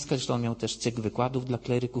 Z Gdańska, zresztą on miał też cykl wykładów dla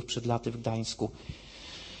kleryków przed laty w Gdańsku.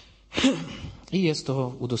 I jest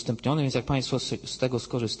to udostępnione, więc jak Państwo z tego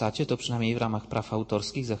skorzystacie, to przynajmniej w ramach praw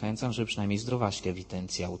autorskich zachęcam, żeby przynajmniej zdrowaśkę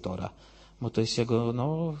ewidenzję autora, bo to jest jego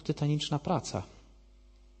tytaniczna praca.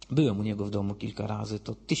 Byłem u niego w domu kilka razy,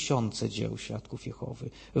 to tysiące dzieł świadków Jehowy.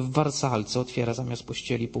 W warsalce otwiera zamiast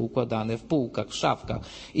pościeli poukładane, w półkach, w szafkach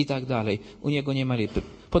i tak dalej. U niego nie ma lipy.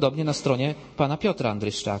 Podobnie na stronie pana Piotra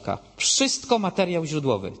Andryszczaka. Wszystko materiał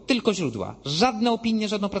źródłowy, tylko źródła. Żadne opinie,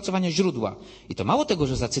 żadne opracowania, źródła. I to mało tego,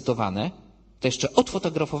 że zacytowane, to jeszcze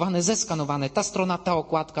odfotografowane, zeskanowane. Ta strona, ta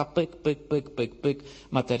okładka, pyk, pyk, pyk, pyk, pyk,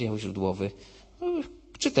 materiał źródłowy.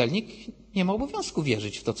 Czytelnik nie ma obowiązku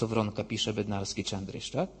wierzyć w to, co Wronka pisze, Bednarski czy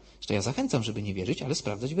Andryszczak. Zresztą ja zachęcam, żeby nie wierzyć, ale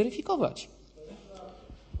sprawdzać, weryfikować.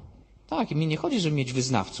 Tak, i mi nie chodzi, żeby mieć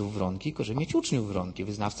wyznawców Wronki, tylko żeby mieć uczniów Wronki.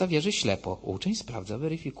 Wyznawca wierzy ślepo, uczeń sprawdza,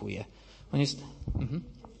 weryfikuje.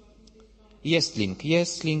 Jest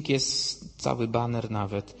link, jest cały baner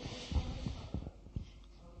nawet.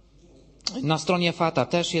 Na stronie Fata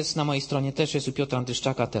też jest, na mojej stronie też jest, u Piotra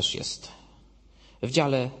Andryszczaka też jest. W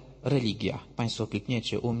dziale religia. Państwo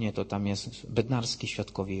klikniecie u mnie, to tam jest Bednarski,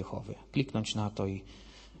 Świadkowie Jehowy. Kliknąć na to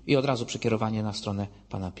i od razu przekierowanie na stronę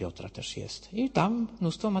pana Piotra też jest. I tam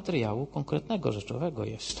mnóstwo materiału konkretnego, rzeczowego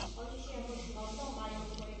jest.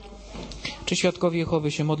 Czy Świadkowie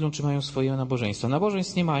Jehowy się modlą, czy mają swoje nabożeństwo?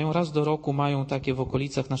 Nabożeństw nie mają. Raz do roku mają takie w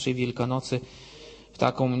okolicach naszej Wielkanocy,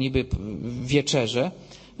 taką niby wieczerzę.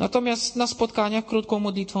 Natomiast na spotkaniach krótką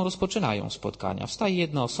modlitwą rozpoczynają spotkania. Wstaje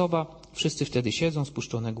jedna osoba, wszyscy wtedy siedzą,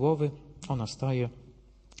 spuszczone głowy, ona staje.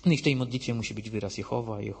 No i w tej modlitwie musi być wyraz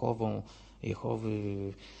Jehowa, Jehową,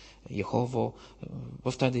 Jehowy, Jehowo,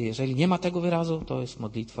 bo wtedy, jeżeli nie ma tego wyrazu, to jest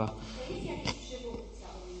modlitwa.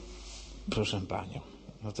 Proszę Panią,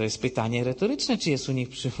 no to jest pytanie retoryczne, czy jest u nich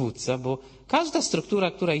przywódca, bo każda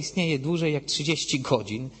struktura, która istnieje dłużej jak 30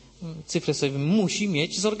 godzin, cyfrę sobie musi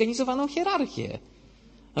mieć zorganizowaną hierarchię.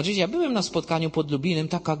 Znaczy, ja byłem na spotkaniu pod Lublinem,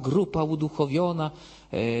 taka grupa uduchowiona,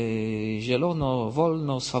 zielono,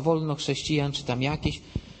 wolno, swawolno chrześcijan, czy tam jakieś.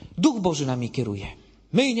 Duch Boży nami kieruje.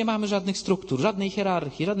 My nie mamy żadnych struktur, żadnej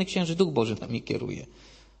hierarchii, żadnych księży, Duch Boży nami kieruje.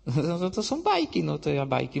 To są bajki, to ja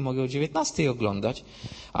bajki mogę o 19 oglądać,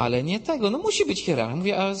 ale nie tego, musi być hierarchia.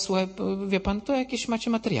 Mówię, a słuchaj, wie pan, to jakieś macie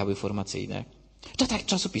materiały formacyjne. To tak,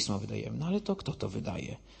 czasopismo wydajemy, ale to kto to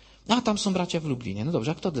wydaje? A tam są bracia w Lublinie. No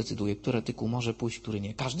dobrze, a kto decyduje, który artykuł może pójść, który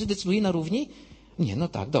nie? Każdy decyduje na równi? Nie,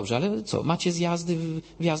 tak, dobrze, ale co, macie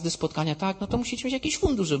wjazdy, spotkania, tak, to musicie mieć jakiś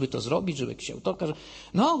fundusz, żeby to zrobić, żeby jakiś autokar.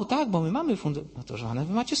 No tak, bo my mamy fundusz. No to żadne,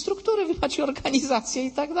 wy macie struktury, wy macie organizację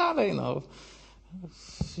i tak dalej,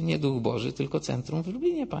 Nie Duch Boży, tylko centrum w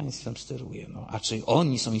Lublinie państwem steruje. A czy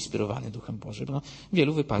oni są inspirowani Duchem Bożym? W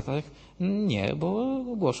wielu wypadkach nie, bo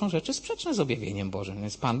głoszą rzeczy sprzeczne z objawieniem Bożym.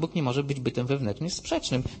 Więc Pan Bóg nie może być bytem wewnętrznie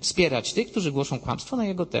sprzecznym. Wspierać tych, którzy głoszą kłamstwo na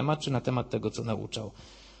jego temat, czy na temat tego, co nauczał.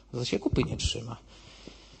 To się kupy nie trzyma.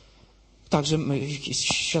 Także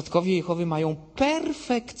Świadkowie Jehowy mają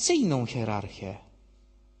perfekcyjną hierarchię.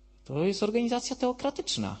 To jest organizacja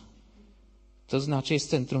teokratyczna. To znaczy jest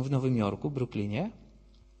centrum w Nowym Jorku, Brooklynie,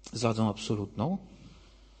 z władzą absolutną.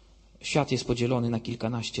 Świat jest podzielony na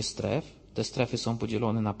kilkanaście stref. Te strefy są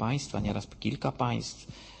podzielone na państwa, nieraz kilka państw.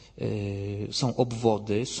 Są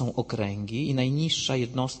obwody, są okręgi i najniższa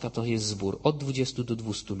jednostka to jest zbór. Od 20 do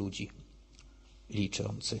 200 ludzi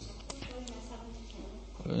liczący.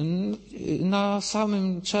 Na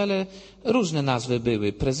samym czele różne nazwy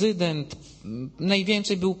były. Prezydent,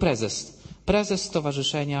 najwięcej był prezes. Prezes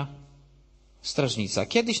Stowarzyszenia Strażnica.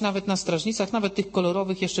 Kiedyś nawet na strażnicach, nawet tych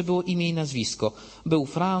kolorowych, jeszcze było imię i nazwisko. Był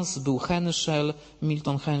Franz, był Henschel,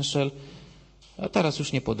 Milton Henschel. A teraz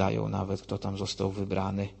już nie podają nawet, kto tam został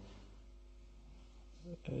wybrany.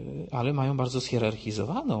 Ale mają bardzo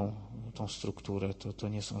zhierarchizowaną tą strukturę. To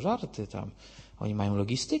nie są żarty tam. Oni mają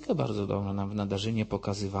logistykę bardzo dobrą. Nam w Nadarzynie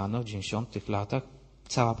pokazywano w 90 latach.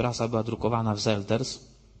 Cała prasa była drukowana w Zelders,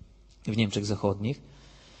 w Niemczech Zachodnich.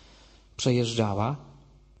 Przejeżdżała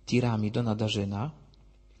tirami do Nadarzyna.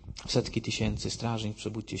 Setki tysięcy strażnic,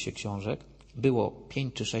 przebudźcie się książek. Było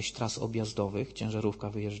 5 czy 6 tras objazdowych, ciężarówka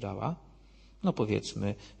wyjeżdżała. No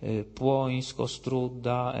powiedzmy Płońsk,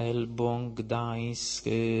 Ostróda, Elbląg, Gdańsk,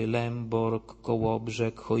 Lęborg,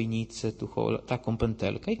 Kołobrzeg, Chojnice, Tuchola, taką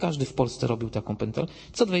pętelkę. I każdy w Polsce robił taką pętelkę.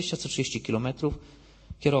 Co 20, co 30 kilometrów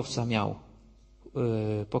kierowca miał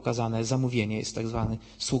pokazane zamówienie, jest tak zwany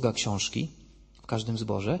sługa książki w każdym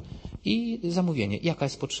zborze i zamówienie. Jaka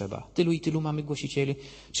jest potrzeba? Tylu i tylu mamy głosicieli,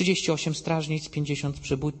 38 strażnic, 50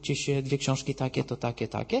 przebudźcie się, 2 książki takie, to takie,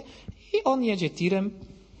 takie. I on jedzie tirem,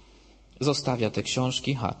 zostawia te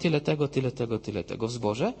książki, tyle tego w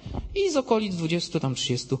zborze i z okolic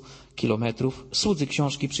 20-30 kilometrów słudzy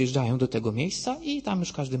książki przyjeżdżają do tego miejsca i tam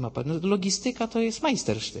już każdy ma pewność. Logistyka to jest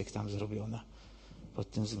majstersztyk tam zrobiona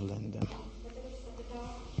pod tym względem.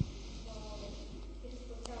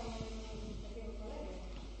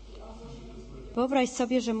 Wyobraź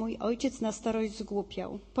sobie, że mój ojciec na starość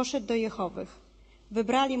zgłupiał. Poszedł do Jehowych.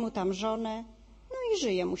 Wybrali mu tam żonę, no i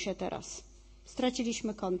żyje mu się teraz.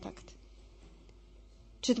 Straciliśmy kontakt.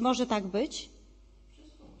 Czy może tak być?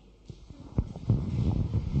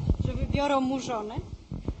 Że wybiorą mu żonę?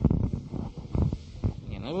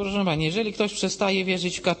 Nie, no proszę pani, jeżeli ktoś przestaje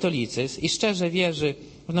wierzyć w katolicyzm i szczerze wierzy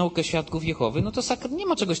w naukę świadków Jehowy, no to nie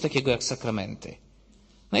ma czegoś takiego jak sakramenty.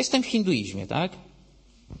 No jestem w hinduizmie, tak?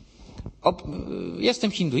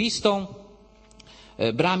 Jestem hinduistą,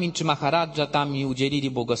 Brahmin czy Maharadża tam mi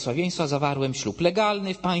udzielili błogosławieństwa, zawarłem ślub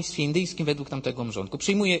legalny w państwie indyjskim według tamtego mrzonku.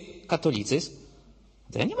 Przyjmuję katolicyzm,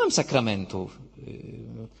 to ja nie mam sakramentów.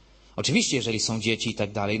 Oczywiście, jeżeli są dzieci i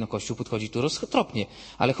tak dalej, no Kościół podchodzi tu roztropnie,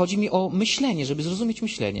 ale chodzi mi o myślenie, żeby zrozumieć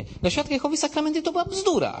myślenie. Dla świadka Jehowy sakramenty to była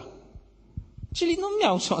bzdura. Czyli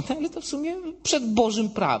miał żonę, ale to w sumie przed Bożym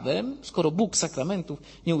prawem, skoro Bóg sakramentów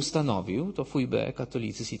nie ustanowił, to fujbe,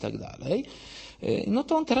 katolicyzm i tak dalej, no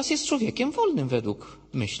to on teraz jest człowiekiem wolnym według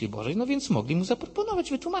myśli Bożej. No więc mogli mu zaproponować,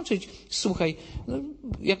 wytłumaczyć. Słuchaj,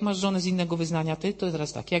 jak masz żonę z innego wyznania, to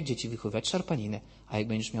teraz tak, jak dzieci wychowywać? Szarpaninę. A jak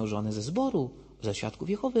będziesz miał żonę ze zboru, ze świadków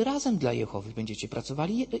Jehowy, razem dla Jehowy będziecie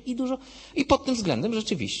pracowali i dużo. I pod tym względem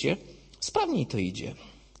rzeczywiście sprawniej to idzie.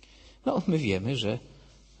 No my wiemy, że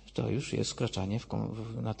to już jest wkraczanie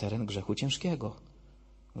na teren grzechu ciężkiego,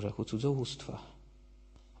 grzechu cudzołóstwa.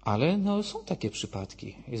 Ale są takie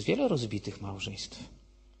przypadki. Jest wiele rozbitych małżeństw.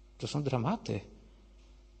 To są dramaty.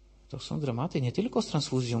 To są dramaty nie tylko z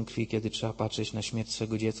transfuzją krwi, kiedy trzeba patrzeć na śmierć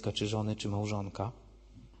swego dziecka, czy żony, czy małżonka,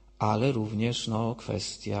 ale również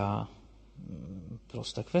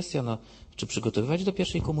prosta kwestia, czy przygotowywać do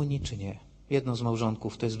pierwszej komunii, czy nie. Jedno z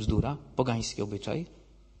małżonków to jest bzdura, pogański obyczaj,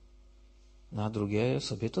 a drugie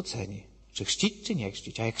sobie to ceni. Czy chrzcić, czy nie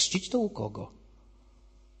chrzcić? A jak chrzcić, to u kogo?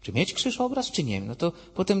 Czy mieć krzyżobraz, czy nie? No to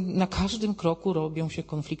potem na każdym kroku robią się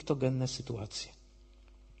konfliktogenne sytuacje.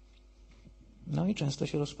 No i często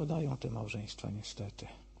się rozpadają te małżeństwa, niestety.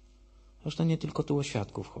 Zresztą nie tylko tu o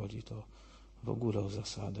świadków chodzi, to w ogóle o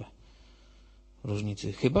zasadę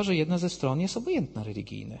różnicy. Chyba że jedna ze stron jest obojętna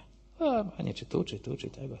religijnie. A nie, czy tu, czy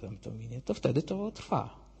tego, tam to minie, to wtedy to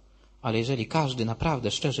trwa. Ale jeżeli każdy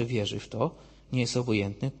naprawdę szczerze wierzy w to, nie jest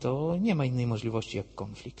obojętny, to nie ma innej możliwości jak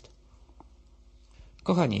konflikt.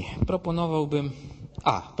 Kochani, proponowałbym...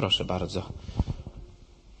 proszę bardzo.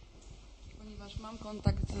 Ponieważ mam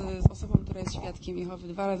kontakt z osobą, która jest świadkiem Jehowy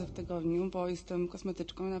 2 razy w tygodniu, bo jestem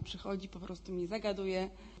kosmetyczką, ona przychodzi, po prostu mnie zagaduje.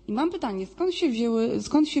 I mam pytanie,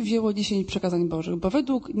 skąd się wzięło 10 przekazań Bożych? Bo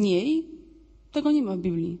według niej tego nie ma w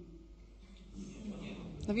Biblii.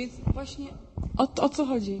 No więc właśnie o co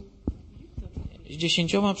chodzi? Z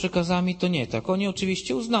 10 przekazami to nie tak. Oni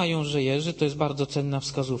oczywiście uznają, że to jest bardzo cenna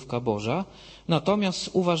wskazówka Boża, natomiast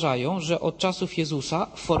uważają, że od czasów Jezusa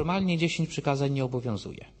formalnie 10 przykazań nie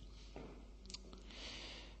obowiązuje.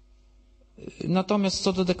 Natomiast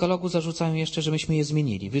co do dekalogu zarzucają jeszcze, że myśmy je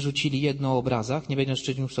zmienili. Wyrzucili jedno o obrazach, nie będę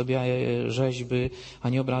szczycił sobie rzeźby,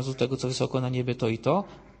 ani obrazu tego, co wysoko na niebie, to i to,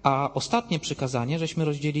 a ostatnie przykazanie żeśmy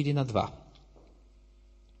rozdzielili na 2.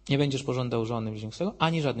 Nie będziesz pożądał żony bliźniego,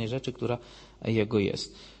 ani żadnej rzeczy, która jego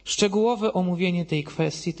jest. Szczegółowe omówienie tej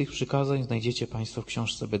kwestii, tych przykazań znajdziecie Państwo w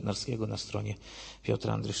książce Bednarskiego na stronie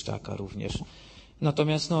Piotra Andryszczaka również.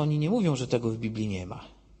 Natomiast oni nie mówią, że tego w Biblii nie ma.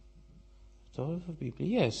 To w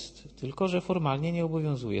Biblii jest, tylko że formalnie nie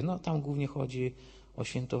obowiązuje. Tam głównie chodzi o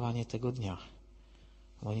świętowanie tego dnia.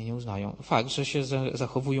 Oni nie uznają. Fakt, że się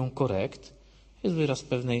zachowują korekt, jest wyraz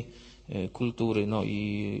pewnej kultury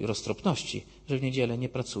i roztropności, że w niedzielę nie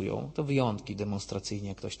pracują. To wyjątki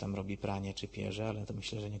demonstracyjnie, ktoś tam robi pranie czy pierze, ale to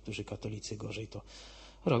myślę, że niektórzy katolicy gorzej to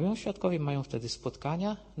robią. Świadkowie mają wtedy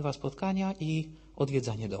spotkania, 2 spotkania i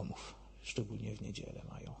odwiedzanie domów. Szczególnie w niedzielę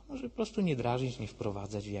mają. Może po prostu nie drażnić, nie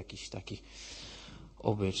wprowadzać w jakiś taki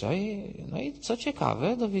obyczaj. No i co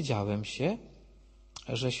ciekawe, dowiedziałem się,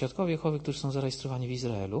 że świadkowie Jehowy, którzy są zarejestrowani w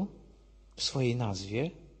Izraelu, w swojej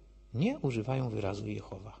nazwie nie używają wyrazu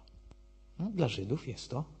Jehowa. No, dla Żydów jest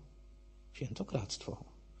to świętokradztwo.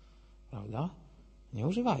 Prawda? Nie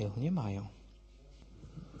używają, nie mają.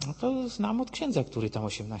 No to znam od księdza, który tam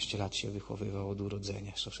 18 lat się wychowywał od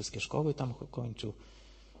urodzenia. Jeszcze wszystkie szkoły tam kończył.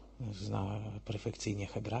 Zna perfekcyjnie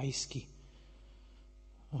hebrajski.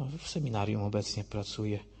 W seminarium obecnie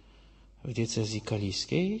pracuje w diecezji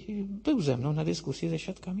kaliskiej. Był ze mną na dyskusji ze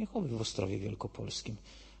świadkami Jehowy w Ostrowie Wielkopolskim.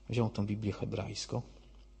 Wziął tą Biblię hebrajską.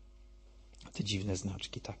 Te dziwne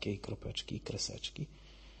znaczki takie i kropeczki i kreseczki.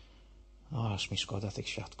 No aż mi szkoda tych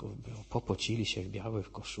świadków było. Popocili się w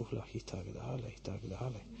białych koszulach i tak dalej, i tak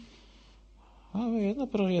dalej. No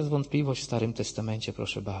jedno jest wątpliwość w Starym Testamencie,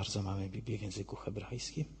 proszę bardzo, mamy Biblię w języku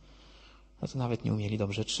hebrajskim. No to nawet nie umieli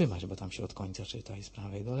dobrze trzymać, bo tam się od końca czyta i z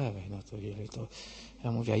prawej do lewej. No to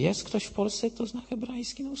ja mówię, jest ktoś w Polsce, kto zna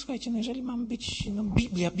hebrajski? No słuchajcie, no jeżeli mam być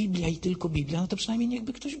Biblia i tylko Biblia, no to przynajmniej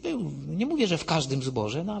niechby ktoś był. Nie mówię, że w każdym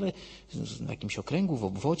zborze, no ale w jakimś okręgu, w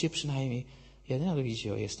obwodzie przynajmniej. Ale widzicie,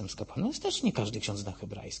 jestem z kapłanem. No też nie każdy ksiądz zna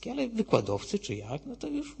hebrajski, ale wykładowcy czy jak, no to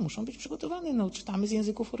już muszą być przygotowani. No czytamy z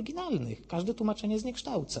języków oryginalnych. Każde tłumaczenie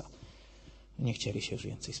zniekształca. Nie chcieli się już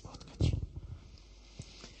więcej spotkać.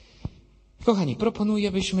 Kochani,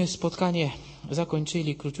 proponuję, byśmy spotkanie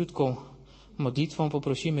zakończyli króciutką modlitwą.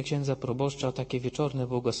 Poprosimy księdza proboszcza o takie wieczorne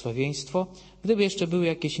błogosławieństwo. Gdyby jeszcze były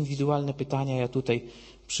jakieś indywidualne pytania, ja tutaj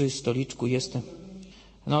przy stoliczku jestem.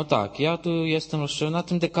 No tak, ja tu jestem rozszerzony. Na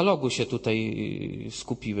tym dekalogu się tutaj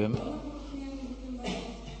skupiłem.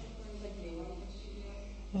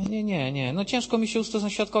 Nie. No ciężko mi się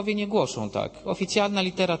ustosunkować, świadkowie nie głoszą tak. Oficjalna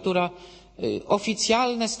literatura,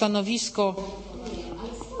 oficjalne stanowisko.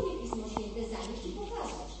 Ale swoje Pismo Święte zanieść i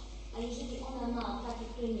pokazać. A jeżeli ona ma takie,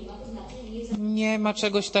 które nie ma, to znaczy, że nie jest... Nie ma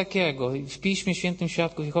czegoś takiego. W Piśmie Świętym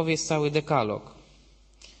Świadków Jehowy jest cały dekalog.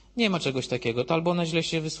 Nie ma czegoś takiego. To albo ona źle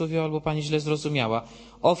się wysłowiła, albo pani źle zrozumiała.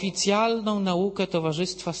 Oficjalną naukę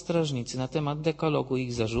Towarzystwa Strażnicy na temat dekalogu i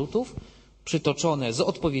ich zarzutów, przytoczone z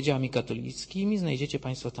odpowiedziami katolickimi, znajdziecie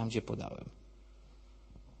państwo tam, gdzie podałem.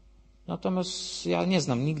 Natomiast ja nie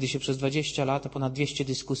znam, nigdy się przez 20 lat, a ponad 200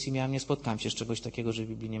 dyskusji miałem, nie spotkałem się z czegoś takiego, że w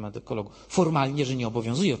Biblii nie ma dekalogu. Formalnie, że nie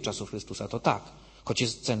obowiązuje od czasów Chrystusa, to tak, choć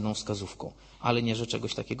jest cenną wskazówką, ale nie, że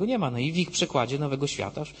czegoś takiego nie ma. No i w ich przekładzie Nowego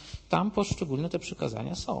Świata tam poszczególne te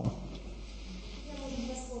przykazania są.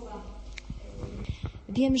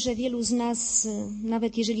 Wiem, że wielu z nas,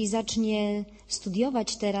 nawet jeżeli zacznie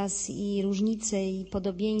studiować teraz i różnice, i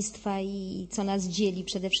podobieństwa, i co nas dzieli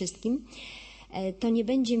przede wszystkim, to nie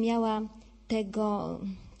będzie miała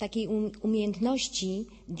takiej umiejętności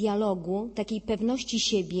dialogu, takiej pewności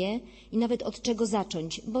siebie i nawet od czego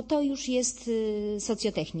zacząć, bo to już jest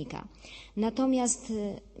socjotechnika. Natomiast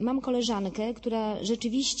mam koleżankę, która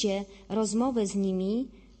rzeczywiście rozmowę z nimi,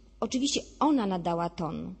 oczywiście ona nadała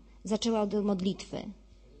ton, zaczęła od modlitwy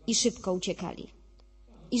i szybko uciekali.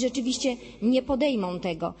 I rzeczywiście nie podejmą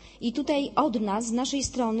tego. I tutaj od nas, z naszej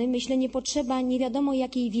strony, myślę, nie potrzeba nie wiadomo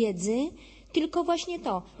jakiej wiedzy, tylko właśnie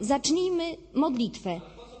to. Zacznijmy modlitwę.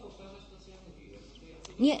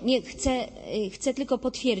 Nie, chcę tylko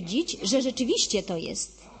potwierdzić, że rzeczywiście to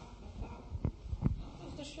jest.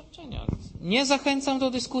 Z doświadczenia. Nie zachęcam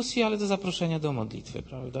do dyskusji, ale do zaproszenia do modlitwy,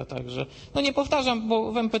 prawda? Także, no nie powtarzam,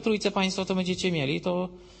 bo w MP3 państwo to będziecie mieli, to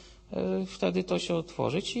wtedy to się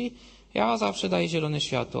otworzyć i ja zawsze daję zielone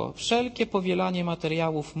światło. Wszelkie powielanie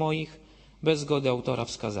materiałów moich bez zgody autora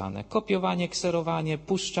wskazane. Kopiowanie, kserowanie,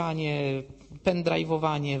 puszczanie,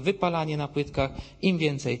 pendrive'owanie, wypalanie na płytkach. Im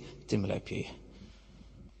więcej, tym lepiej.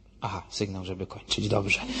 Aha, sygnał, żeby kończyć.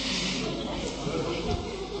 Dobrze.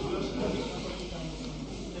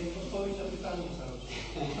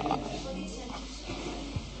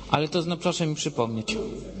 Ale to no, proszę mi przypomnieć.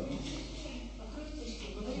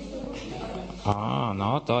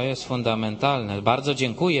 No to jest fundamentalne. Bardzo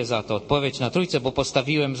dziękuję za to. Odpowiedź na Trójcę, bo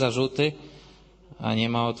postawiłem zarzuty, a nie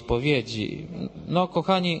ma odpowiedzi. No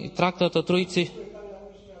kochani, traktat o Trójcy...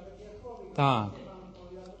 Tak.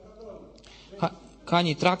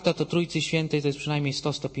 Kochani, traktat o Trójcy Świętej to jest przynajmniej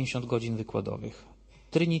 100-150 godzin wykładowych.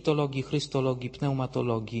 Trynitologii, chrystologii,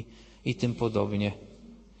 pneumatologii i tym podobnie.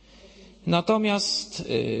 Natomiast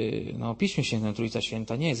w Piśmie Świętym Trójca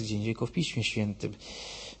Święta nie jest gdzie indziej, tylko w Piśmie Świętym.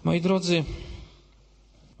 Moi drodzy,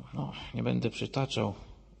 nie będę przytaczał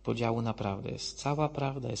podziału na prawdę. Jest cała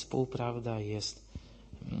prawda, jest półprawda, jest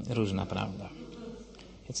różna prawda.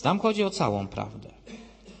 Więc nam chodzi o całą prawdę.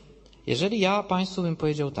 Jeżeli ja Państwu bym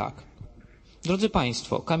powiedział tak, drodzy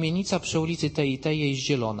Państwo, kamienica przy ulicy tej i tej jest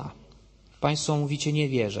zielona. Państwo mówicie, nie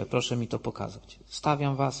wierzę, proszę mi to pokazać.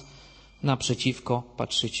 Stawiam Was naprzeciwko,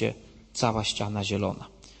 patrzycie, cała ściana zielona.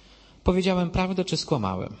 Powiedziałem prawdę czy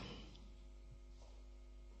skłamałem?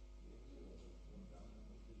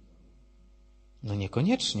 No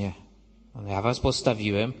niekoniecznie. Ja Was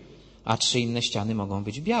postawiłem, a 3 inne ściany mogą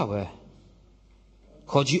być białe.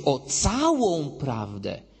 Chodzi o całą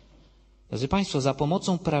prawdę. Drodzy Państwo, za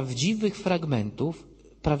pomocą prawdziwych fragmentów,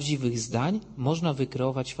 prawdziwych zdań można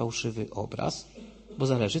wykreować fałszywy obraz, bo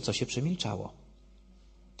zależy, co się przemilczało.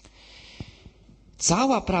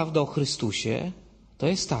 Cała prawda o Chrystusie to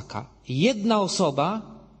jest taka. Jedna osoba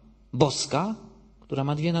boska, która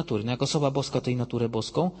ma 2 natury. No jak osoba boska, to i naturę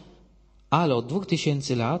boską, ale od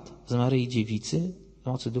 2000 lat z Maryi Dziewicy z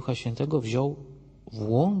mocy Ducha Świętego wziął,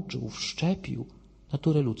 włączył, wszczepił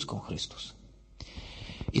naturę ludzką Chrystus.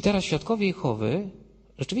 I teraz świadkowie Jehowy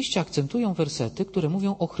rzeczywiście akcentują wersety, które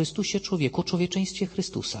mówią o Chrystusie człowieku, o człowieczeństwie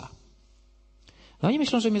Chrystusa. No oni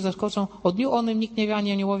myślą, że mnie zaskoczą. O dniu onym nikt nie wie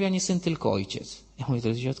ani aniołowie, ani syn, tylko ojciec. Ja mówię,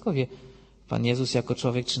 drodzy świadkowie, Pan Jezus jako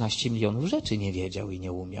człowiek 13 milionów rzeczy nie wiedział i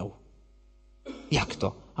nie umiał. Jak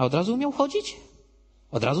to? A od razu umiał chodzić?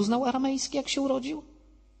 Od razu znał aramejski, jak się urodził?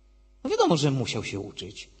 No wiadomo, że musiał się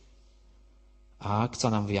uczyć. A co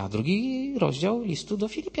nam wyjaśnia? 2 rozdział listu do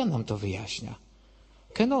Filipian nam to wyjaśnia.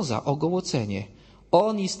 Kenoza, ogołocenie.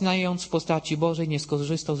 On, istniejąc w postaci Bożej, nie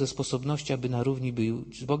skorzystał ze sposobności, aby na równi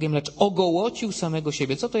być z Bogiem, lecz ogołocił samego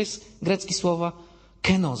siebie. Co to jest greckie słowo?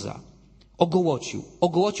 Kenoza. Ogołocił.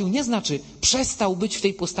 Ogołocił nie znaczy przestał być w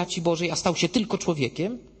tej postaci Bożej, a stał się tylko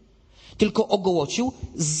człowiekiem, tylko ogołocił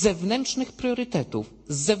z zewnętrznych priorytetów,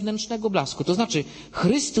 z zewnętrznego blasku. To znaczy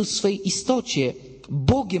Chrystus w swej istocie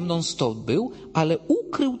Bogiem non-stop był, ale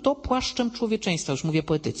ukrył to płaszczem człowieczeństwa, już mówię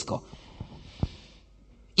poetycko.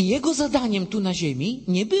 I jego zadaniem tu na ziemi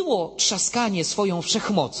nie było trzaskanie swoją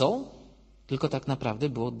wszechmocą, tylko tak naprawdę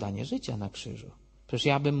było oddanie życia na krzyżu. Przecież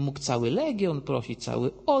ja bym mógł cały legion prosić,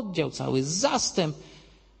 cały oddział, cały zastęp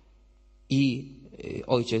i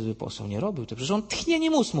ojciec by posłał, nie robił tego. Przecież on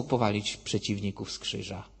tchnieniem ust mógł powalić przeciwników z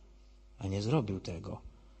krzyża, a nie zrobił tego.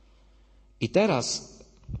 I teraz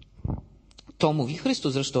to mówi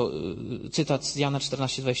Chrystus, zresztą cytat z Jana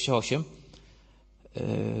 14:28.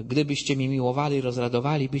 Gdybyście mnie miłowali i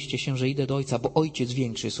rozradowali, byście się, że idę do Ojca, bo Ojciec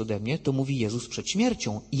większy jest ode mnie, to mówi Jezus przed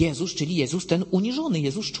śmiercią. Jezus, czyli Jezus ten uniżony,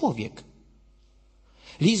 Jezus człowiek.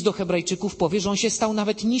 List do Hebrajczyków powie, że on się stał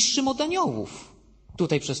nawet niższym od aniołów.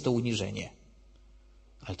 Tutaj przez to uniżenie.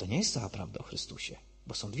 Ale to nie jest cała prawda o Chrystusie,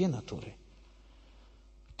 bo są 2 natury.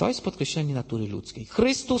 To jest podkreślenie natury ludzkiej.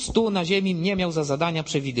 Chrystus tu na ziemi nie miał za zadania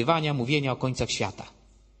przewidywania, mówienia o końcach świata.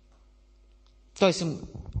 To jest,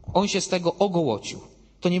 on się z tego ogołocił.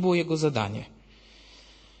 To nie było jego zadanie.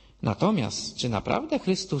 Natomiast, czy naprawdę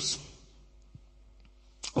Chrystus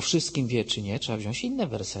o wszystkim wie, czy nie, trzeba wziąć inne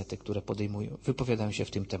wersety, które wypowiadają się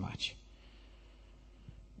w tym temacie.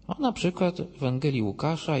 No, na przykład w Ewangelii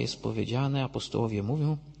Łukasza jest powiedziane, apostołowie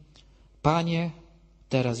mówią: Panie,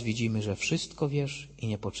 teraz widzimy, że wszystko wiesz i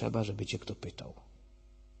nie potrzeba, żeby cię kto pytał.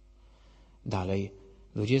 Dalej,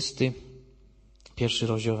 21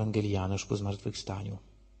 rozdział Ewangelii Jana, już po zmartwychwstaniu.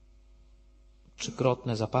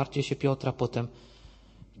 3-krotne zaparcie się Piotra, potem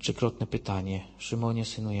 3-krotne pytanie: Szymonie,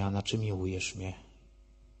 synu Jana, czy miłujesz mnie?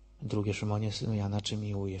 Drugie: Szymonie, synu Jana, czy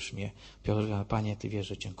miłujesz mnie? Piotr mówi: Panie, Ty wiesz,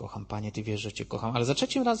 że Cię kocham. Panie, Ty wiesz, że Cię kocham. Ale za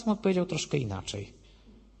 3 razem odpowiedział troszkę inaczej.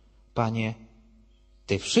 Panie,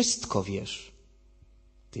 Ty wszystko wiesz.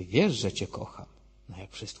 Ty wiesz, że Cię kocham. No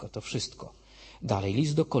jak wszystko, to wszystko. Dalej,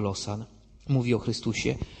 list do Kolosan mówi o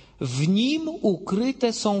Chrystusie: w Nim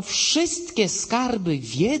ukryte są wszystkie skarby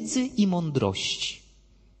wiedzy i mądrości.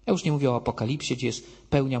 Ja już nie mówię o Apokalipsie, gdzie jest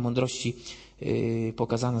pełnia mądrości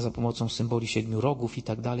pokazana za pomocą symboli 7 rogów i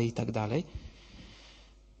tak dalej, i tak dalej.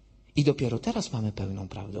 I dopiero teraz mamy pełną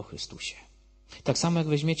prawdę o Chrystusie. Tak samo jak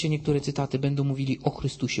weźmiecie niektóre cytaty, będą mówili o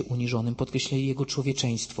Chrystusie uniżonym, podkreślali Jego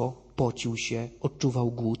człowieczeństwo, pocił się,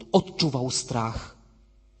 odczuwał głód, odczuwał strach.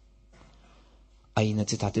 A inne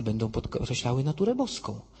cytaty będą podkreślały naturę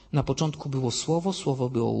boską. Na początku było Słowo, Słowo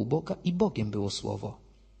było u Boga i Bogiem było Słowo.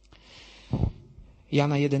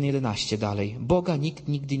 Jana 1,11 dalej. Boga nikt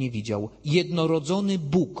nigdy nie widział. Jednorodzony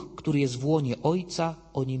Bóg, który jest w łonie Ojca,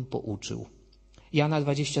 o Nim pouczył. Jana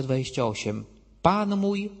 20:28. Pan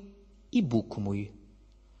mój i Bóg mój.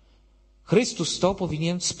 Chrystus to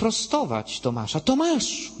powinien sprostować Tomasza.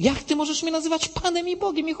 Tomasz, jak ty możesz mnie nazywać Panem i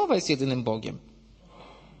Bogiem? Jehowa jest jedynym Bogiem.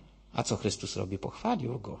 A co Chrystus robi?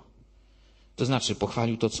 Pochwalił go. To znaczy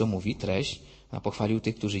pochwalił to, co mówi, treść, a pochwalił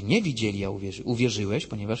tych, którzy nie widzieli, a uwierzyłeś,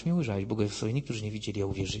 ponieważ mnie ujrzałeś. Błogosławieni, którzy nie widzieli, a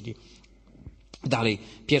uwierzyli. Dalej,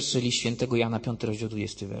 pierwszy list świętego Jana, 5 rozdział,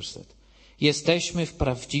 20 werset. Jesteśmy w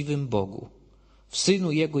prawdziwym Bogu, w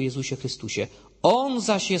Synu Jego Jezusie Chrystusie. On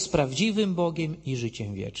zaś jest prawdziwym Bogiem i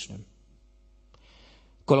życiem wiecznym.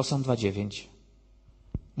 Kolosan 2,9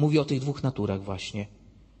 mówi o tych dwóch naturach właśnie.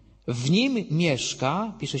 W Nim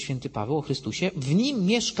mieszka, pisze święty Paweł o Chrystusie, w Nim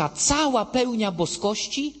mieszka cała pełnia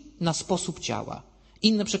boskości na sposób ciała.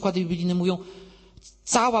 Inne przykłady biblijne mówią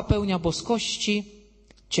cała pełnia boskości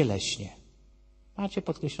cieleśnie. Macie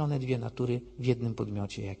podkreślone dwie natury w jednym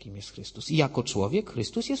podmiocie, jakim jest Chrystus. I jako człowiek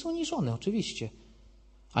Chrystus jest uniżony, oczywiście.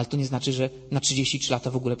 Ale to nie znaczy, że na 33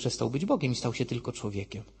 lata w ogóle przestał być Bogiem i stał się tylko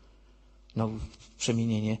człowiekiem. No,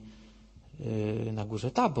 przemienienie na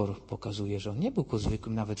górze Tabor pokazuje, że on nie był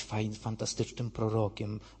zwykłym, nawet fantastycznym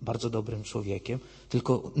prorokiem, bardzo dobrym człowiekiem,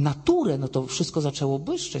 tylko naturę, no to wszystko zaczęło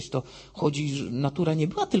błyszczeć. To chodzi, że natura nie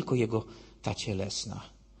była tylko jego ta cielesna.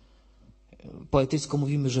 Poetycko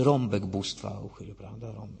mówimy, że rąbek bóstwa uchylił,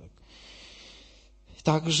 prawda? Rąbek.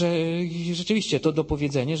 Także rzeczywiście to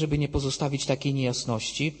dopowiedzenie, żeby nie pozostawić takiej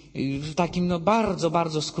niejasności, w takim bardzo,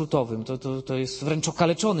 bardzo skrótowym, to jest wręcz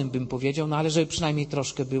okaleczonym, bym powiedział, no ale żeby przynajmniej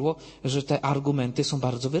troszkę było, że te argumenty są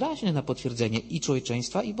bardzo wyraźne na potwierdzenie i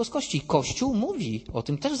człowieczeństwa, i boskości. Kościół mówi, o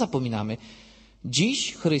tym też zapominamy.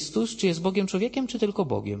 Dziś Chrystus, czy jest Bogiem człowiekiem, czy tylko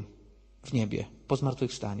Bogiem w niebie, po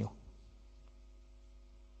zmartwychwstaniu?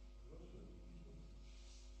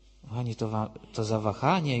 Kochani, to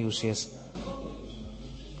zawahanie już jest.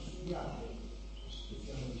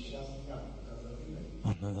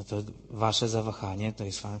 No to wasze zawahanie to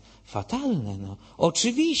jest fatalne. No.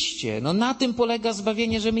 Oczywiście, no na tym polega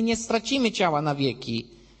zbawienie, że my nie stracimy ciała na wieki.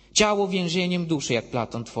 Ciało więzieniem duszy, jak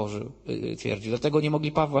Platon twierdził. Dlatego nie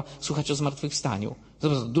mogli Pawła słuchać o zmartwychwstaniu.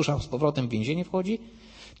 Dusza z powrotem w więzienie wchodzi.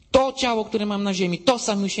 To ciało, które mam na ziemi, to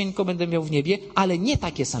samiusieńko będę miał w niebie, ale nie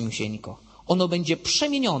takie samiusieńko. Ono będzie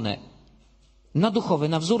przemienione na duchowe,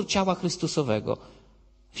 na wzór ciała Chrystusowego.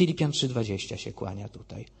 Filipian 3,20 się kłania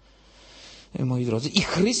tutaj, moi drodzy. I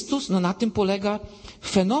Chrystus, no na tym polega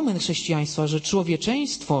fenomen chrześcijaństwa, że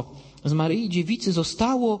człowieczeństwo z Maryi Dziewicy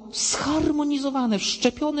zostało zharmonizowane,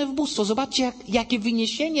 wszczepione w bóstwo. Zobaczcie, jakie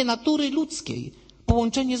wyniesienie natury ludzkiej.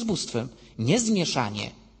 Połączenie z bóstwem. Nie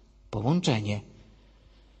zmieszanie, połączenie.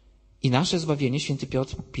 I nasze zbawienie, święty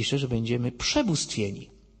Piotr pisze, że będziemy przebóstwieni.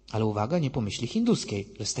 Ale uwaga, nie po myśli hinduskiej,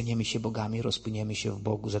 że staniemy się bogami, rozpłyniemy się w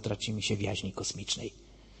Bogu, zatracimy się w jaźni kosmicznej.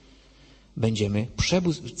 Będziemy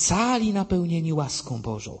cali napełnieni łaską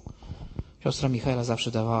Bożą. Siostra Michaela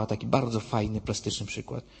zawsze dawała taki bardzo fajny, plastyczny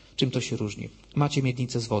przykład. Czym to się różni? Macie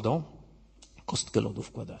miednicę z wodą, kostkę lodu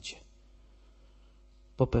wkładacie.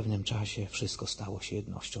 Po pewnym czasie wszystko stało się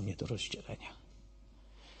jednością, nie do rozdzielenia.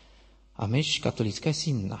 A myśl katolicka jest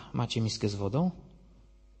inna. Macie miskę z wodą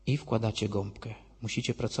i wkładacie gąbkę.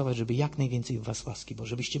 Musicie pracować, żeby jak najwięcej w was łaski, bo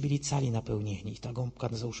żebyście byli cali napełnieni. Ta gąbka,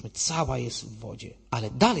 załóżmy, cała jest w wodzie. Ale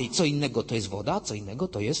dalej, co innego to jest woda, co innego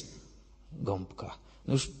to jest gąbka.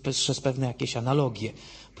 No już przez pewne jakieś analogie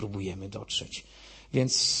próbujemy dotrzeć.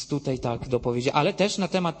 Więc tutaj tak dopowiedzieć. Ale też na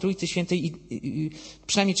temat Trójcy Świętej,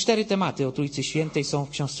 przynajmniej 4 tematy o Trójcy Świętej są w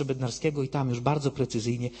książce Bednarskiego i tam już bardzo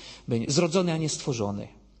precyzyjnie będzie zrodzony, a nie stworzony.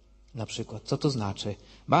 Na przykład, co to znaczy?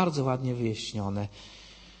 Bardzo ładnie wyjaśnione.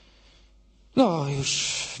 No,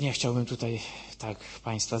 już nie chciałbym tutaj tak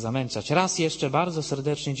Państwa zamęczać. Raz jeszcze bardzo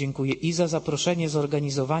serdecznie dziękuję i za zaproszenie,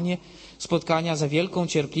 zorganizowanie spotkania, za wielką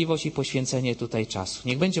cierpliwość i poświęcenie tutaj czasu.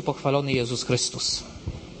 Niech będzie pochwalony Jezus Chrystus.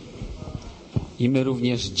 I my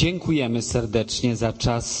również dziękujemy serdecznie za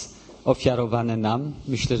czas ofiarowany nam.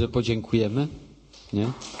 Myślę, że podziękujemy.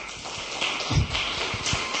 Nie?